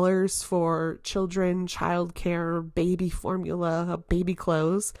of dollars for children, childcare, baby formula, baby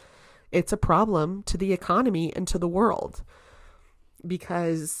clothes, it's a problem to the economy and to the world,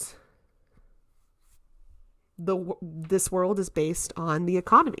 because this world is based on the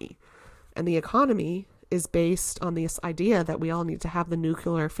economy, and the economy is based on this idea that we all need to have the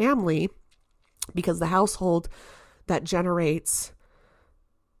nuclear family, because the household that generates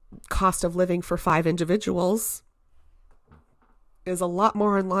cost of living for 5 individuals is a lot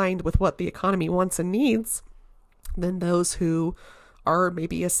more in line with what the economy wants and needs than those who are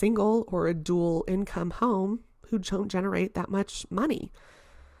maybe a single or a dual income home who don't generate that much money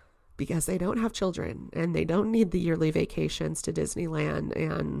because they don't have children and they don't need the yearly vacations to Disneyland.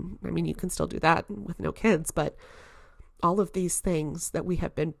 And I mean, you can still do that with no kids, but all of these things that we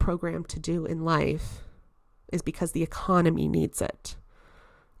have been programmed to do in life is because the economy needs it.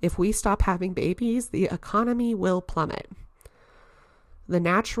 If we stop having babies, the economy will plummet. The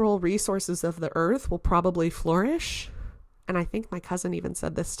natural resources of the earth will probably flourish. And I think my cousin even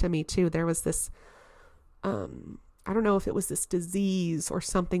said this to me too. There was this, I don't know if it was this disease or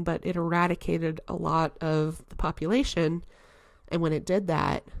something, but it eradicated a lot of the population. And when it did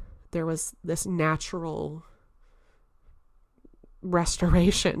that, there was this natural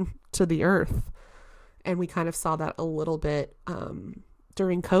restoration to the earth. And we kind of saw that a little bit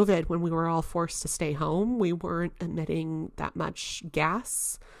during COVID, when we were all forced to stay home. We weren't emitting that much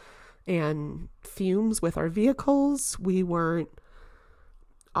gas and fumes with our vehicles. We weren't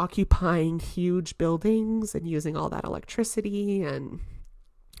occupying huge buildings and using all that electricity and,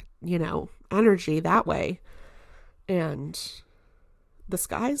 energy that way. And the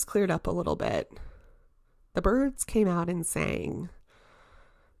skies cleared up a little bit. The birds came out and sang.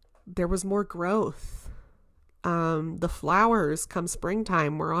 There was more growth. The flowers come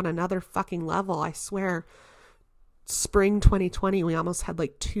springtime, we're on another fucking level. I swear, spring 2020, we almost had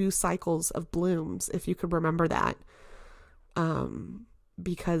like 2 cycles of blooms, if you could remember that.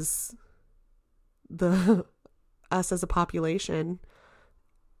 Because us as a population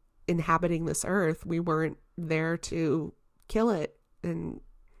inhabiting this earth, we weren't there to kill it and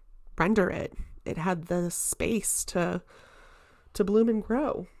render it. It had the space to bloom and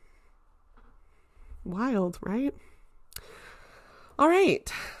grow. Wild, right? All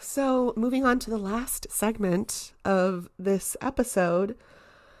right, so moving on to the last segment of this episode,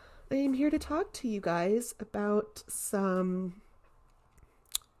 I am here to talk to you guys about some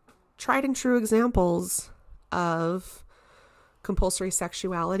tried and true examples of compulsory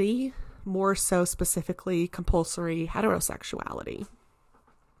sexuality, more so specifically compulsory heterosexuality.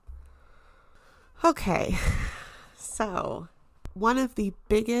 Okay, so one of the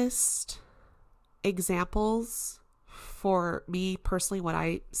biggest examples for me personally, what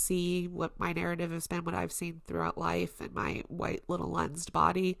I see, what my narrative has been, what I've seen throughout life in my white little lensed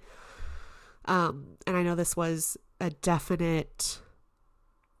body. And I know this was a definite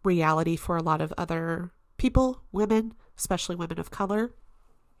reality for a lot of other people, women, especially women of color.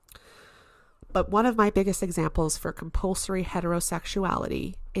 But one of my biggest examples for compulsory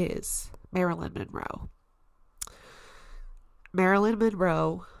heterosexuality is Marilyn Monroe. Marilyn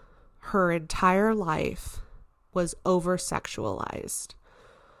Monroe, her entire life was over-sexualized.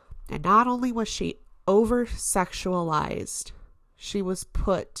 And not only was she over-sexualized, she was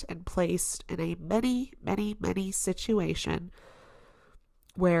put and placed in a many situation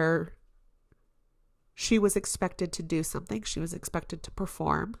where she was expected to do something. She was expected to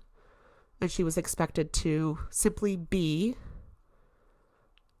perform. And she was expected to simply be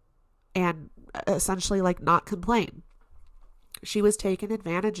and essentially like not complain. She was taken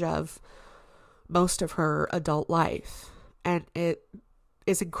advantage of most of her adult life. And it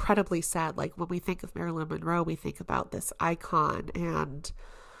is incredibly sad. Like when we think of Marilyn Monroe, we think about this icon and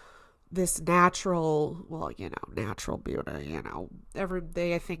this natural beauty, every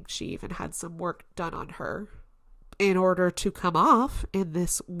day. I think she even had some work done on her in order to come off in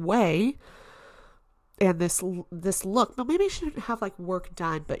this way and this look. But maybe she didn't have like work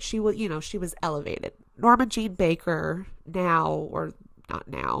done, but she was, she was elevated. Norma Jean Baker now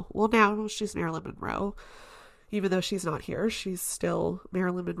she's Marilyn Monroe. Even though she's not here, she's still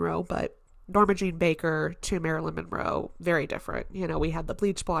Marilyn Monroe, but Norma Jean Baker to Marilyn Monroe, very different. We had the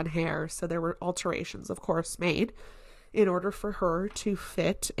bleach blonde hair, so there were alterations, of course, made in order for her to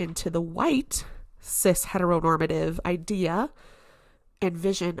fit into the white, cis heteronormative idea and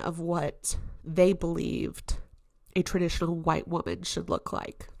vision of what they believed a traditional white woman should look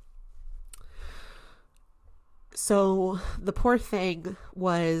like. So the poor thing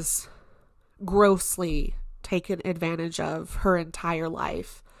was grossly taken advantage of her entire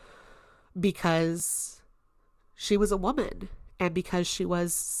life because she was a woman and because she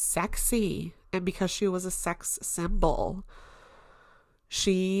was sexy and because she was a sex symbol.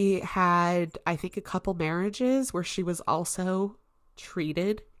 She had, I think, a couple marriages where she was also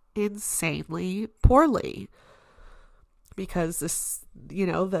treated insanely poorly because this,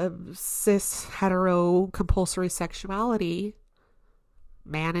 the cis hetero compulsory sexuality,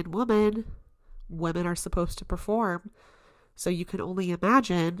 man and woman are supposed to perform. So you can only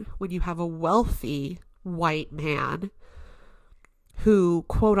imagine when you have a wealthy white man who,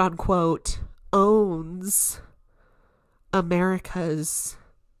 quote unquote, owns America's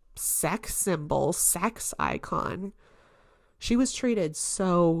sex symbol, sex icon. She was treated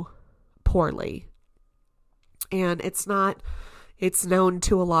so poorly. And it's known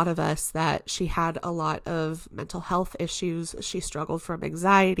to a lot of us that she had a lot of mental health issues. She struggled from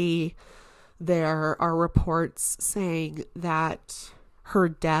anxiety. There are reports saying that her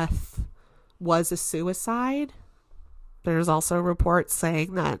death was a suicide. There's also reports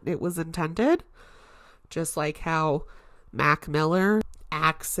saying that it was intended, just like how Mac Miller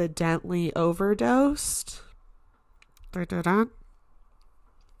accidentally overdosed.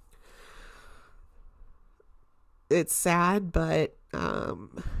 It's sad, but,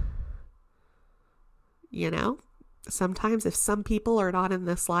 sometimes if some people are not in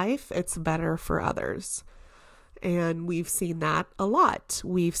this life, it's better for others. And we've seen that a lot.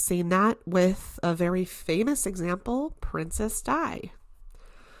 We've seen that with a very famous example, Princess Di.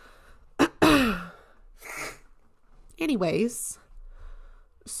 Anyways,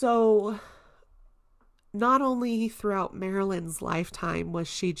 so not only throughout Marilyn's lifetime was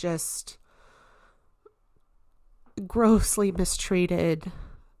she just grossly mistreated,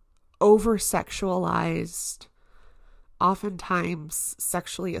 over-sexualized, oftentimes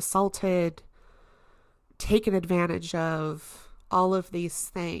sexually assaulted, taken advantage of, all of these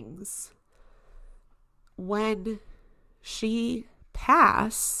things. When she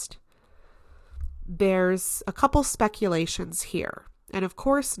passed, there's a couple speculations here. And of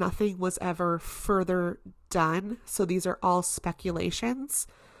course, nothing was ever further done. So these are all speculations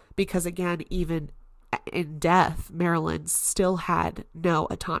because, again, even in death, Marilyn still had no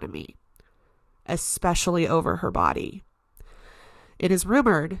autonomy, especially over her body. It is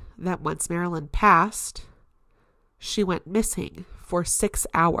rumored that once Marilyn passed, she went missing for 6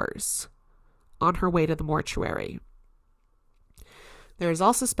 hours on her way to the mortuary. There is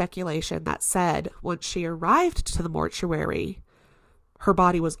also speculation that said once she arrived to the mortuary, her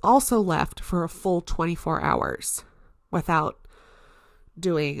body was also left for a full 24 hours without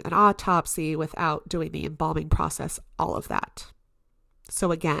doing an autopsy, without doing the embalming process, all of that.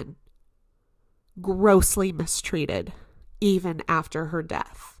 So again, grossly mistreated even after her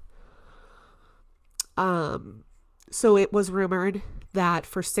death. So it was rumored that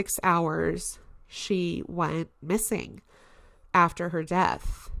for 6 hours she went missing after her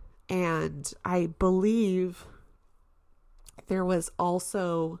death. And I believe there was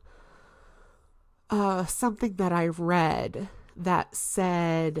also something that I read that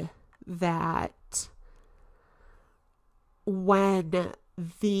said that when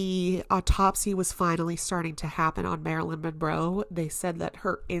the autopsy was finally starting to happen on Marilyn Monroe, they said that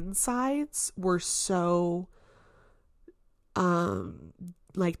her insides were so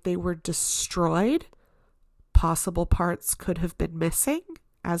like they were destroyed. Possible parts could have been missing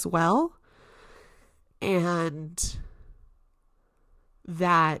as well. And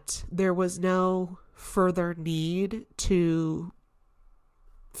that there was no further need to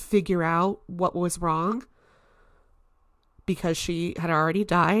figure out what was wrong because she had already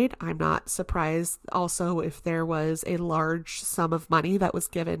died. I'm not surprised also if there was a large sum of money that was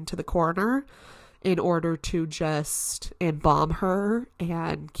given to the coroner in order to just embalm her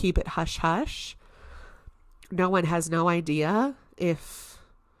and keep it hush hush. No one has no idea if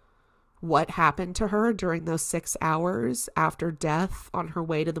what happened to her during those 6 hours after death on her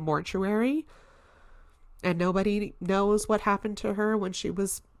way to the mortuary. And nobody knows what happened to her when she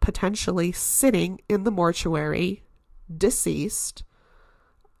was potentially sitting in the mortuary, deceased,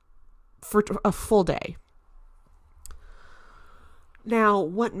 for a full day. Now,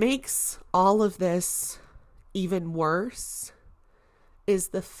 what makes all of this even worse is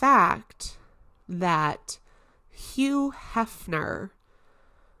the fact that Hugh Hefner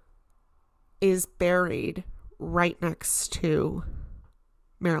is buried right next to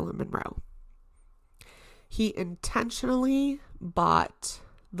Marilyn Monroe. He intentionally bought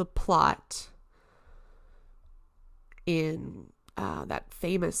the plot in that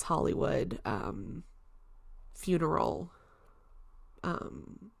famous Hollywood funeral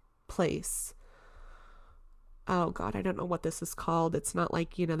place. Oh God, I don't know what this is called. It's not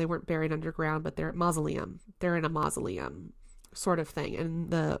like, they weren't buried underground, but they're at mausoleum. They're in a mausoleum sort of thing.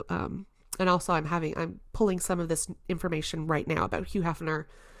 And and also I'm pulling some of this information right now about Hugh Hefner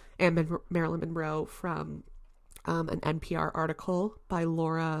and Marilyn Monroe from an NPR article by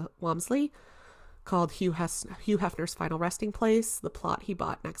Laura Walmsley called Hugh Hefner's Final Resting Place, the plot he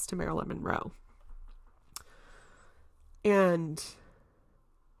bought next to Marilyn Monroe. And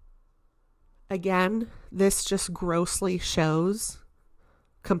again, this just grossly shows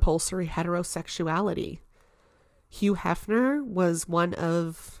compulsory heterosexuality. Hugh Hefner was one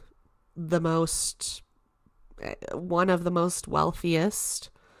of the most wealthiest,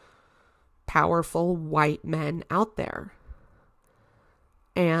 powerful white men out there.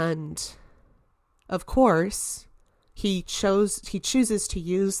 And of course, he chooses to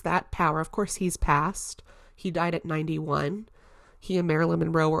use that power. Of course, he's passed. He died at 91. He and Marilyn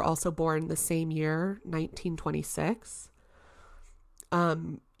Monroe were also born the same year, 1926.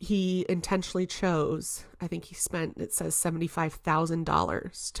 He intentionally chose, I think he spent, it says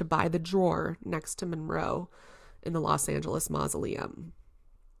 $75,000 to buy the drawer next to Monroe in the Los Angeles Mausoleum.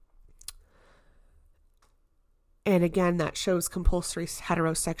 And again, that shows compulsory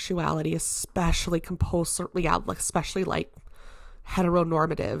heterosexuality, especially like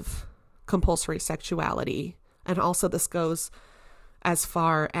heteronormative compulsory sexuality. And also this goes as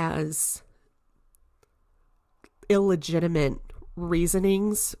far as illegitimate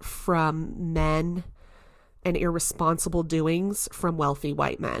reasonings from men and irresponsible doings from wealthy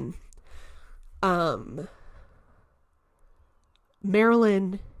white men.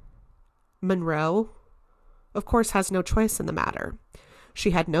 Marilyn Monroe, of course, has no choice in the matter.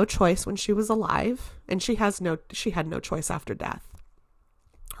 She had no choice when she was alive, and she had no choice after death.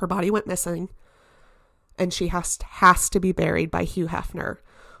 Her body went missing, and she has to be buried by Hugh Hefner,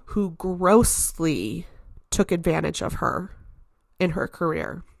 who grossly took advantage of her in her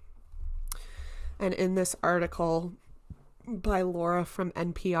career. And in this article by Laura from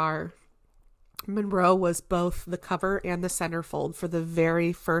NPR, Monroe was both the cover and the centerfold for the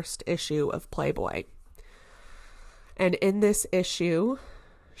very first issue of Playboy. And in this issue,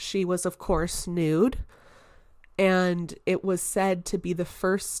 she was, of course, nude. And it was said to be the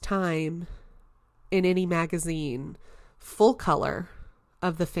first time in any magazine, full color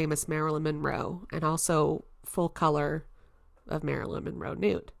of the famous Marilyn Monroe, and also full color of Marilyn Monroe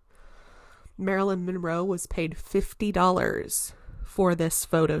nude. Marilyn Monroe was paid $50 for this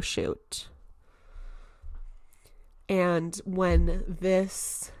photo shoot. And when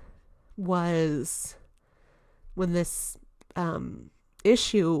this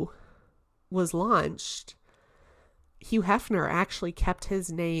issue was launched, Hugh Hefner actually kept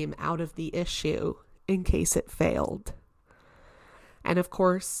his name out of the issue in case it failed. And of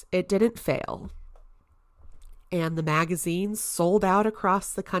course, it didn't fail. And the magazine sold out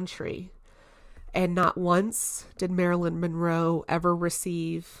across the country. And not once did Marilyn Monroe ever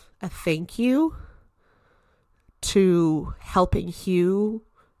receive a thank you to helping Hugh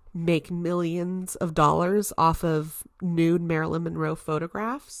make millions of dollars off of nude Marilyn Monroe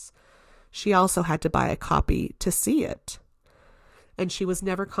photographs. She also had to buy a copy to see it. And she was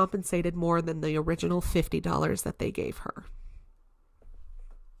never compensated more than the original $50 that they gave her.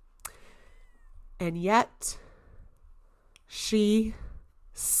 And yet, she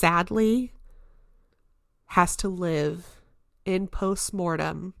sadly has to live in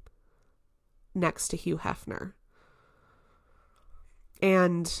postmortem next to Hugh Hefner.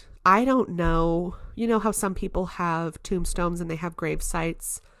 And I don't know, you know how some people have tombstones and they have grave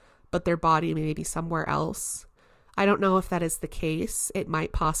sites, but their body may be somewhere else. I don't know if that is the case. It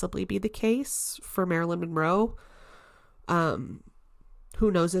might possibly be the case for Marilyn Monroe. Who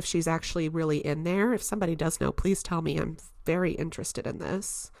knows if she's actually really in there? If somebody does know, please tell me. I'm very interested in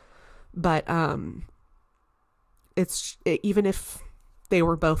this. But even if they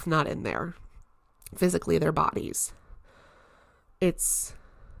were both not in there, physically their bodies, it's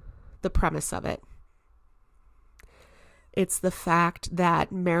the premise of it. It's the fact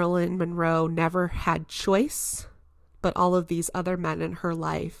that Marilyn Monroe never had choice, but all of these other men in her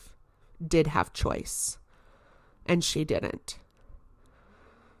life did have choice, and she didn't.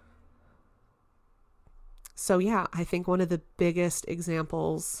 So yeah, I think one of the biggest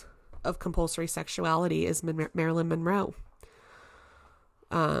examples of compulsory sexuality is Marilyn Monroe.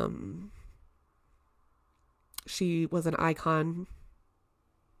 She was an icon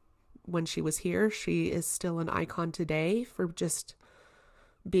when she was here. She is still an icon today for just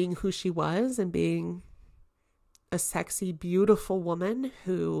being who she was and being a sexy, beautiful woman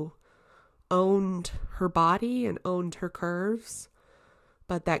who owned her body and owned her curves,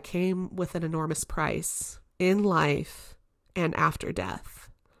 but that came with an enormous price in life and after death.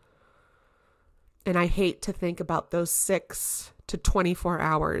 And I hate to think about those 6 to 24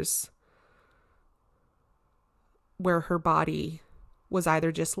 hours where her body was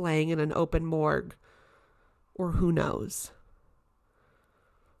either just laying in an open morgue or who knows.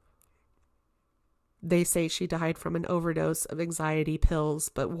 They say she died from an overdose of anxiety pills,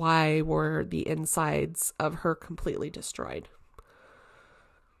 but why were the insides of her completely destroyed?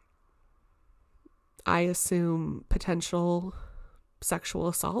 I assume potential sexual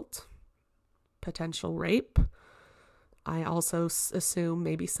assault, potential rape. I also assume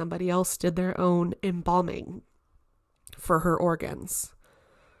maybe somebody else did their own embalming for her organs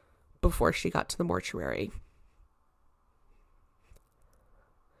before she got to the mortuary.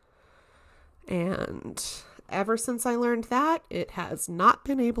 And ever since I learned that, it has not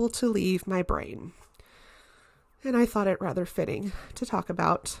been able to leave my brain. And I thought it rather fitting to talk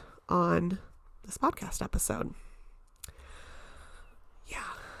about on this podcast episode. Yeah,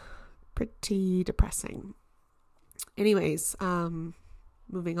 pretty depressing. Anyways,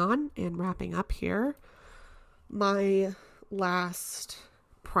 moving on and wrapping up here. My last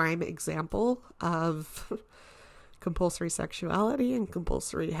prime example of compulsory sexuality and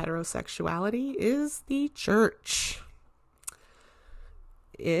compulsory heterosexuality is the church.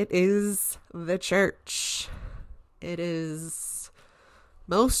 It is the church. It is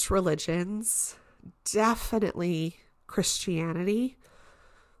most religions, definitely Christianity,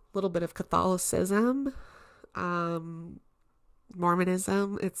 a little bit of Catholicism,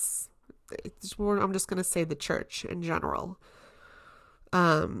 Mormonism. It's more, I'm just going to say the church in general.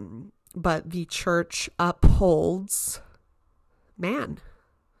 But the church upholds men.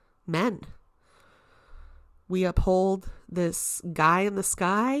 We uphold this guy in the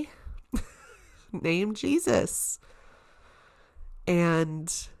sky named Jesus.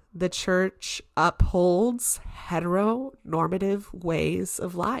 And the church upholds heteronormative ways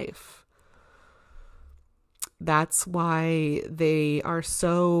of life. That's why they are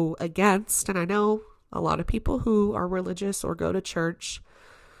so against, and I know a lot of people who are religious or go to church.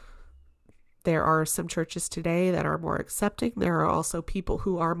 There are some churches today that are more accepting. There are also people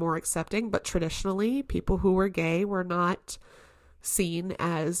who are more accepting, but traditionally, people who were gay were not seen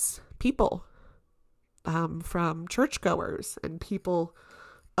as people from churchgoers and people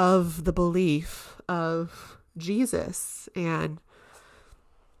of the belief of Jesus and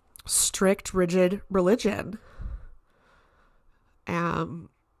strict, rigid religion. And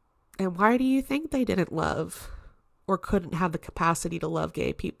why do you think they didn't love or couldn't have the capacity to love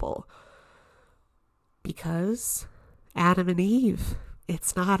gay people? Because Adam and Eve.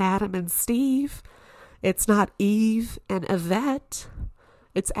 It's not Adam and Steve. It's not Eve and Yvette.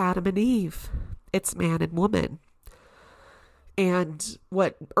 It's Adam and Eve. It's man and woman. And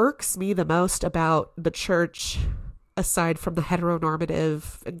what irks me the most about the church, aside from the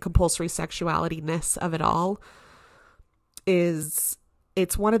heteronormative and compulsory sexuality-ness of it all, is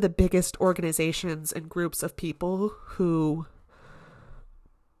it's one of the biggest organizations and groups of people who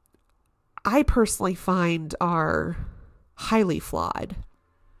I personally find are highly flawed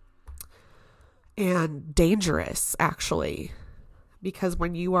and dangerous, actually, because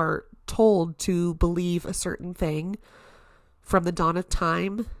when you are told to believe a certain thing from the dawn of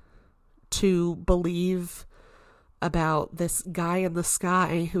time, to believe about this guy in the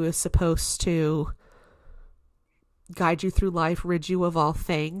sky who is supposed to guide you through life, rid you of all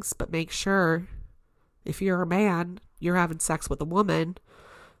things, but make sure if you're a man, you're having sex with a woman,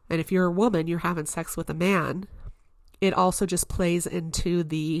 and if you're a woman, you're having sex with a man. It also just plays into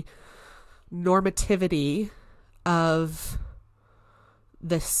the normativity of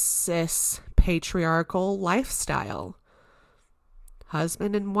the cis patriarchal lifestyle.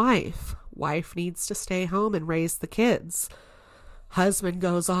 Husband and wife. Wife needs to stay home and raise the kids. Husband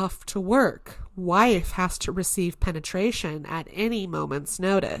goes off to work. Wife has to receive penetration at any moment's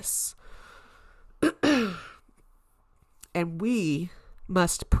notice. And we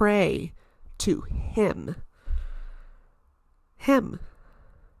must pray to him. Him.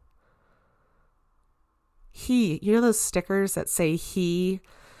 He. You know those stickers that say he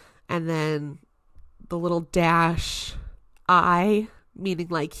and then the little dash I, meaning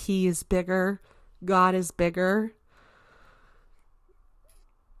like he is bigger, God is bigger.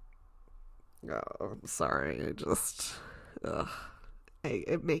 Oh, I'm sorry.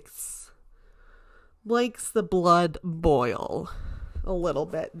 It makes the blood boil a little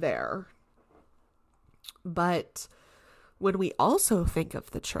bit there. But when we also think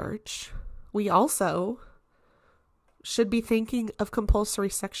of the church, we also should be thinking of compulsory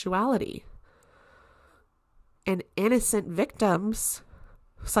sexuality and innocent victims,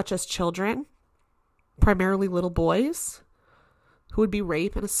 such as children, primarily little boys, who would be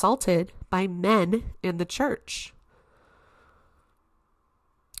raped and assaulted by men in the church.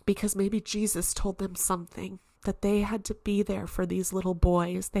 Because maybe Jesus told them something, that they had to be there for these little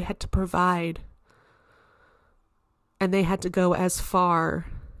boys. They had to provide. And they had to go as far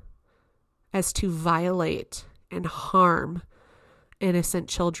as to violate and harm innocent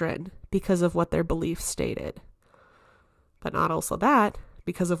children because of what their beliefs stated. But not also that,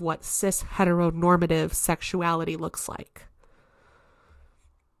 because of what cis heteronormative sexuality looks like.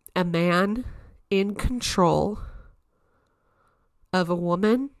 A man in control of a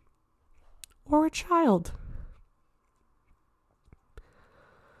woman or a child.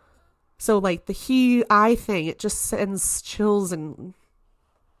 So like the he-I thing, it just sends chills and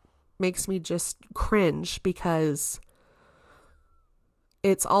makes me just cringe, because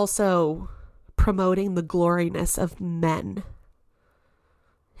it's also promoting the gloriness of men.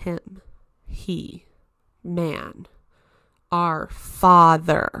 Him, he, man, our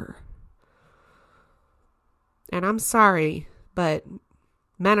Father. And I'm sorry, but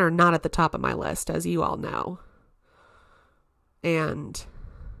men are not at the top of my list, as you all know. And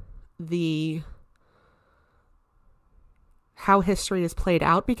how history is played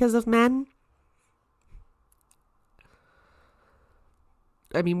out because of men.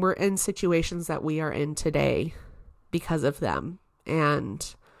 I mean, we're in situations that we are in today because of them.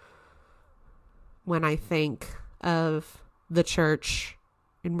 And when I think of the church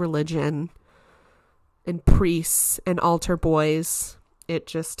and religion and priests and altar boys, it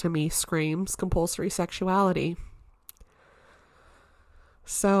just to me screams compulsory sexuality.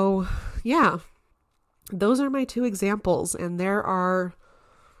 So, yeah, those are my two examples, and there are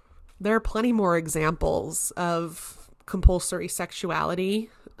plenty more examples of compulsory sexuality.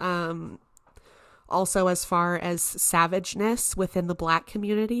 Also, as far as savageness within the Black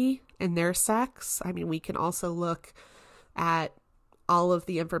community and their sex, I mean, we can also look at all of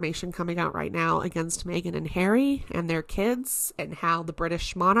the information coming out right now against Meghan and Harry and their kids, and how the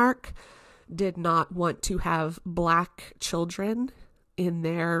British monarch did not want to have Black children in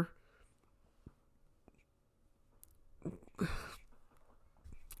their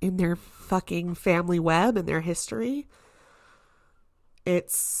fucking family web and their history.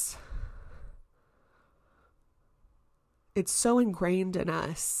 It's so ingrained in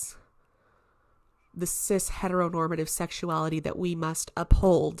us, the cis heteronormative sexuality that we must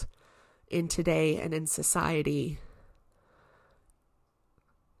uphold in today and in society.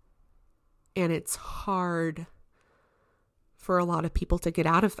 And it's hard for a lot of people to get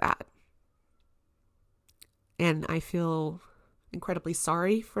out of that. And I feel incredibly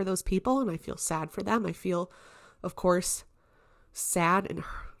sorry for those people, and I feel sad for them. I feel, of course, sad and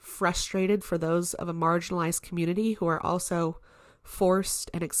frustrated for those of a marginalized community who are also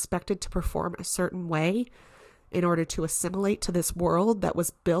forced and expected to perform a certain way in order to assimilate to this world that was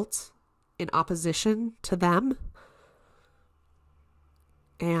built in opposition to them.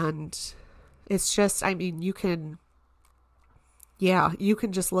 And it's just, I mean, you can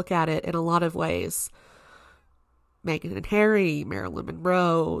just look at it in a lot of ways. Meghan and Harry, Marilyn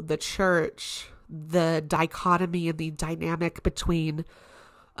Monroe, the church, the dichotomy and the dynamic between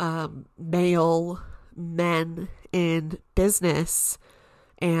male men in business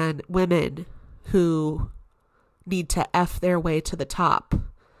and women who need to F their way to the top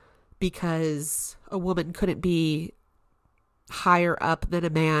because a woman couldn't be higher up than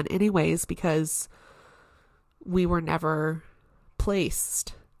a man anyways, because we were never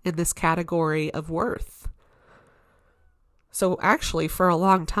placed in this category of worth. So actually, for a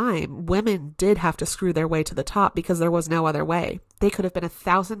long time, women did have to screw their way to the top because there was no other way. They could have been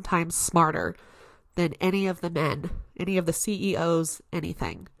 1,000 times smarter than any of the men, any of the CEOs,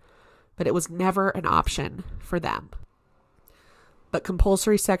 anything. But it was never an option for them. But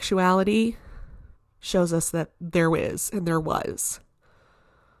compulsory sexuality shows us that there is and there was.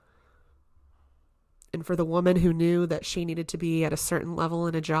 And for the woman who knew that she needed to be at a certain level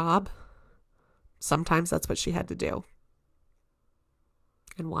in a job, sometimes that's what she had to do.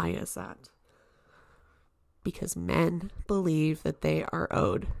 And why is that? Because men believe that they are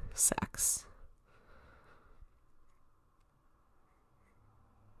owed sex.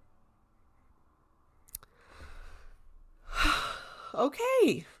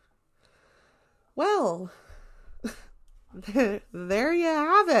 Okay. Well, there you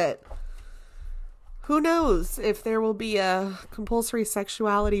have it. Who knows if there will be a compulsory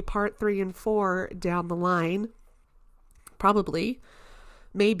sexuality part 3 and 4 down the line. Probably.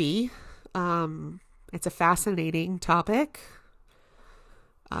 Maybe. It's a fascinating topic.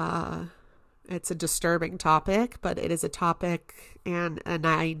 It's a disturbing topic, but it is a topic and an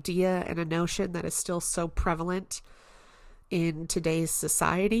idea and a notion that is still so prevalent in today's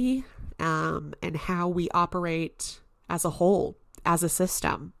society, and how we operate as a whole, as a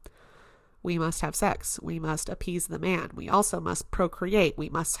system. We must have sex. We must appease the man. We also must procreate. We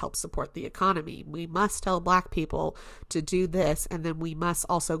must help support the economy. We must tell Black people to do this, and then we must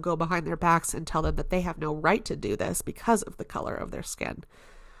also go behind their backs and tell them that they have no right to do this because of the color of their skin.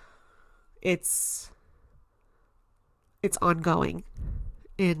 It's ongoing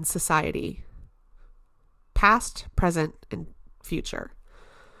in society, past, present, and future.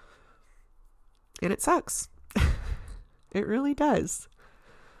 And it sucks. It really does.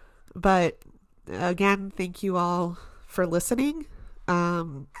 But again, thank you all for listening.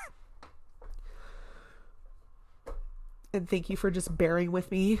 And thank you for just bearing with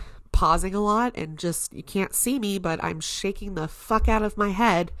me, pausing a lot, and just, you can't see me, but I'm shaking the fuck out of my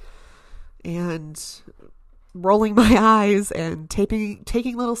head and rolling my eyes and taking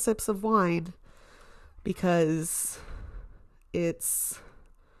little sips of wine, because it's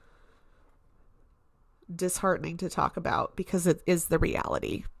disheartening to talk about, because it is the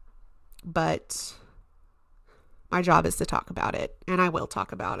reality. But my job is to talk about it, and I will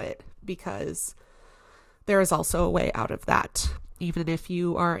talk about it, because there is also a way out of that. Even if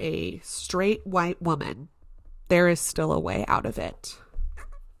you are a straight white woman, there is still a way out of it.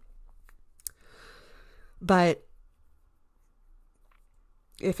 But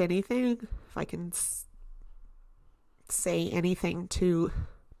if anything, if I can say anything to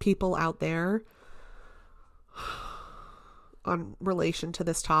people out there on relation to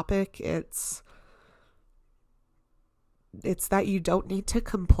this topic, it's that you don't need to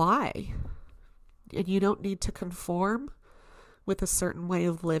comply, and you don't need to conform with a certain way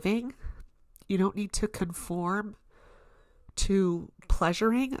of living. You don't need to conform to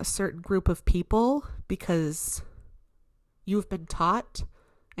pleasuring a certain group of people because you've been taught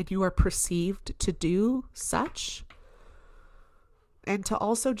and you are perceived to do such. And to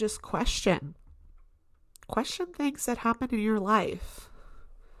also just question things that happen in your life.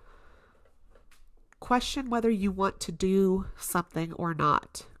 Question whether you want to do something or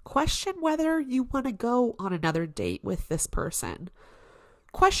not. Question whether you want to go on another date with this person.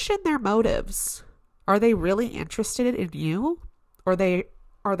 Question their motives. Are they really interested in you? Or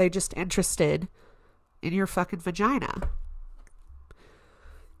are they just interested in your fucking vagina?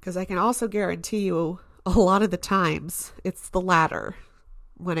 Because I can also guarantee you a lot of the times it's the latter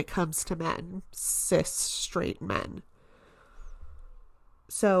when it comes to men, cis, straight men.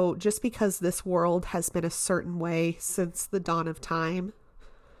 So just because this world has been a certain way since the dawn of time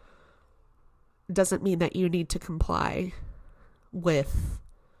doesn't mean that you need to comply with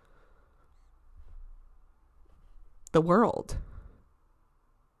the world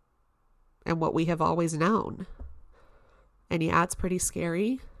and what we have always known. And yeah, it's pretty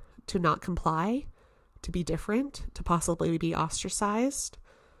scary to not comply, to be different, to possibly be ostracized,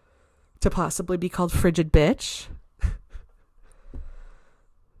 to possibly be called frigid bitch.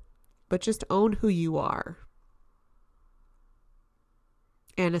 But just own who you are.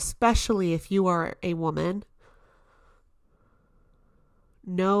 And especially if you are a woman,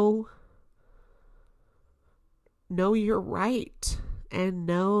 know your right and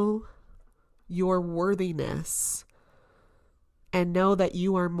know your worthiness. And know that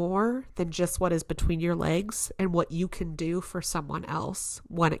you are more than just what is between your legs and what you can do for someone else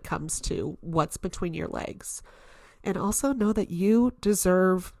when it comes to what's between your legs. And also know that you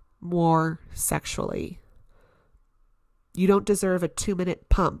deserve more sexually. You don't deserve a 2-minute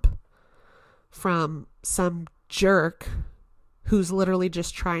pump from some jerk who's literally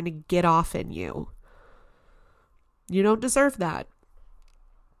just trying to get off in you. You don't deserve that.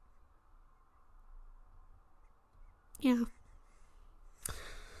 Yeah.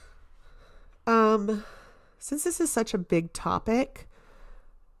 Since this is such a big topic,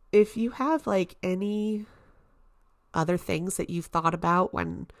 if you have like any other things that you've thought about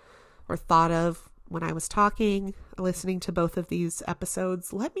or thought of when I was listening to both of these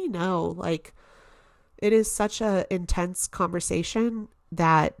episodes, let me know. Like, it is such a intense conversation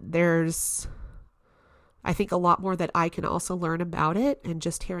that there's, I think, a lot more that I can also learn about it, and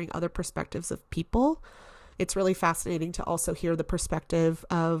just hearing other perspectives of people. It's really fascinating to also hear the perspective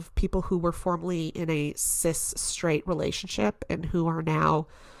of people who were formerly in a cis straight relationship and who are now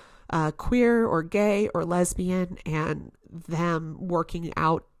queer or gay or lesbian, and them working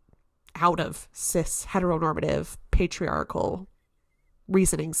out of cis heteronormative patriarchal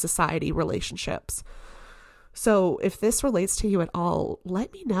reasoning society relationships. So if this relates to you at all,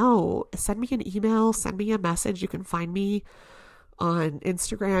 let me know. Send me an email, send me a message. You can find me on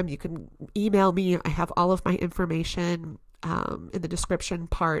Instagram. You can email me. I have all of my information in the description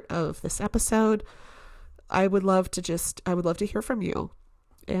part of this episode. I would love to hear from you,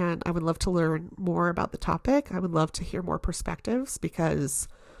 and I would love to learn more about the topic. I would love to hear more perspectives, because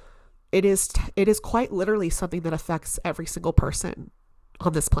it is quite literally something that affects every single person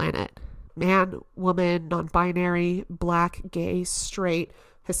on this planet. Man, woman, non-binary, black, gay, straight,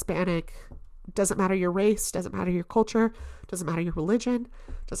 Hispanic. Doesn't matter your race, doesn't matter your culture, doesn't matter your religion,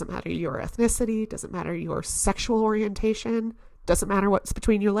 doesn't matter your ethnicity, doesn't matter your sexual orientation, doesn't matter what's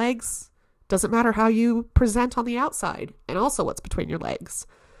between your legs, doesn't matter how you present on the outside, and also what's between your legs.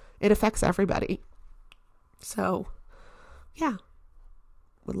 It affects everybody. So, yeah,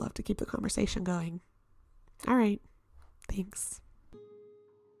 would love to keep the conversation going. All right, thanks.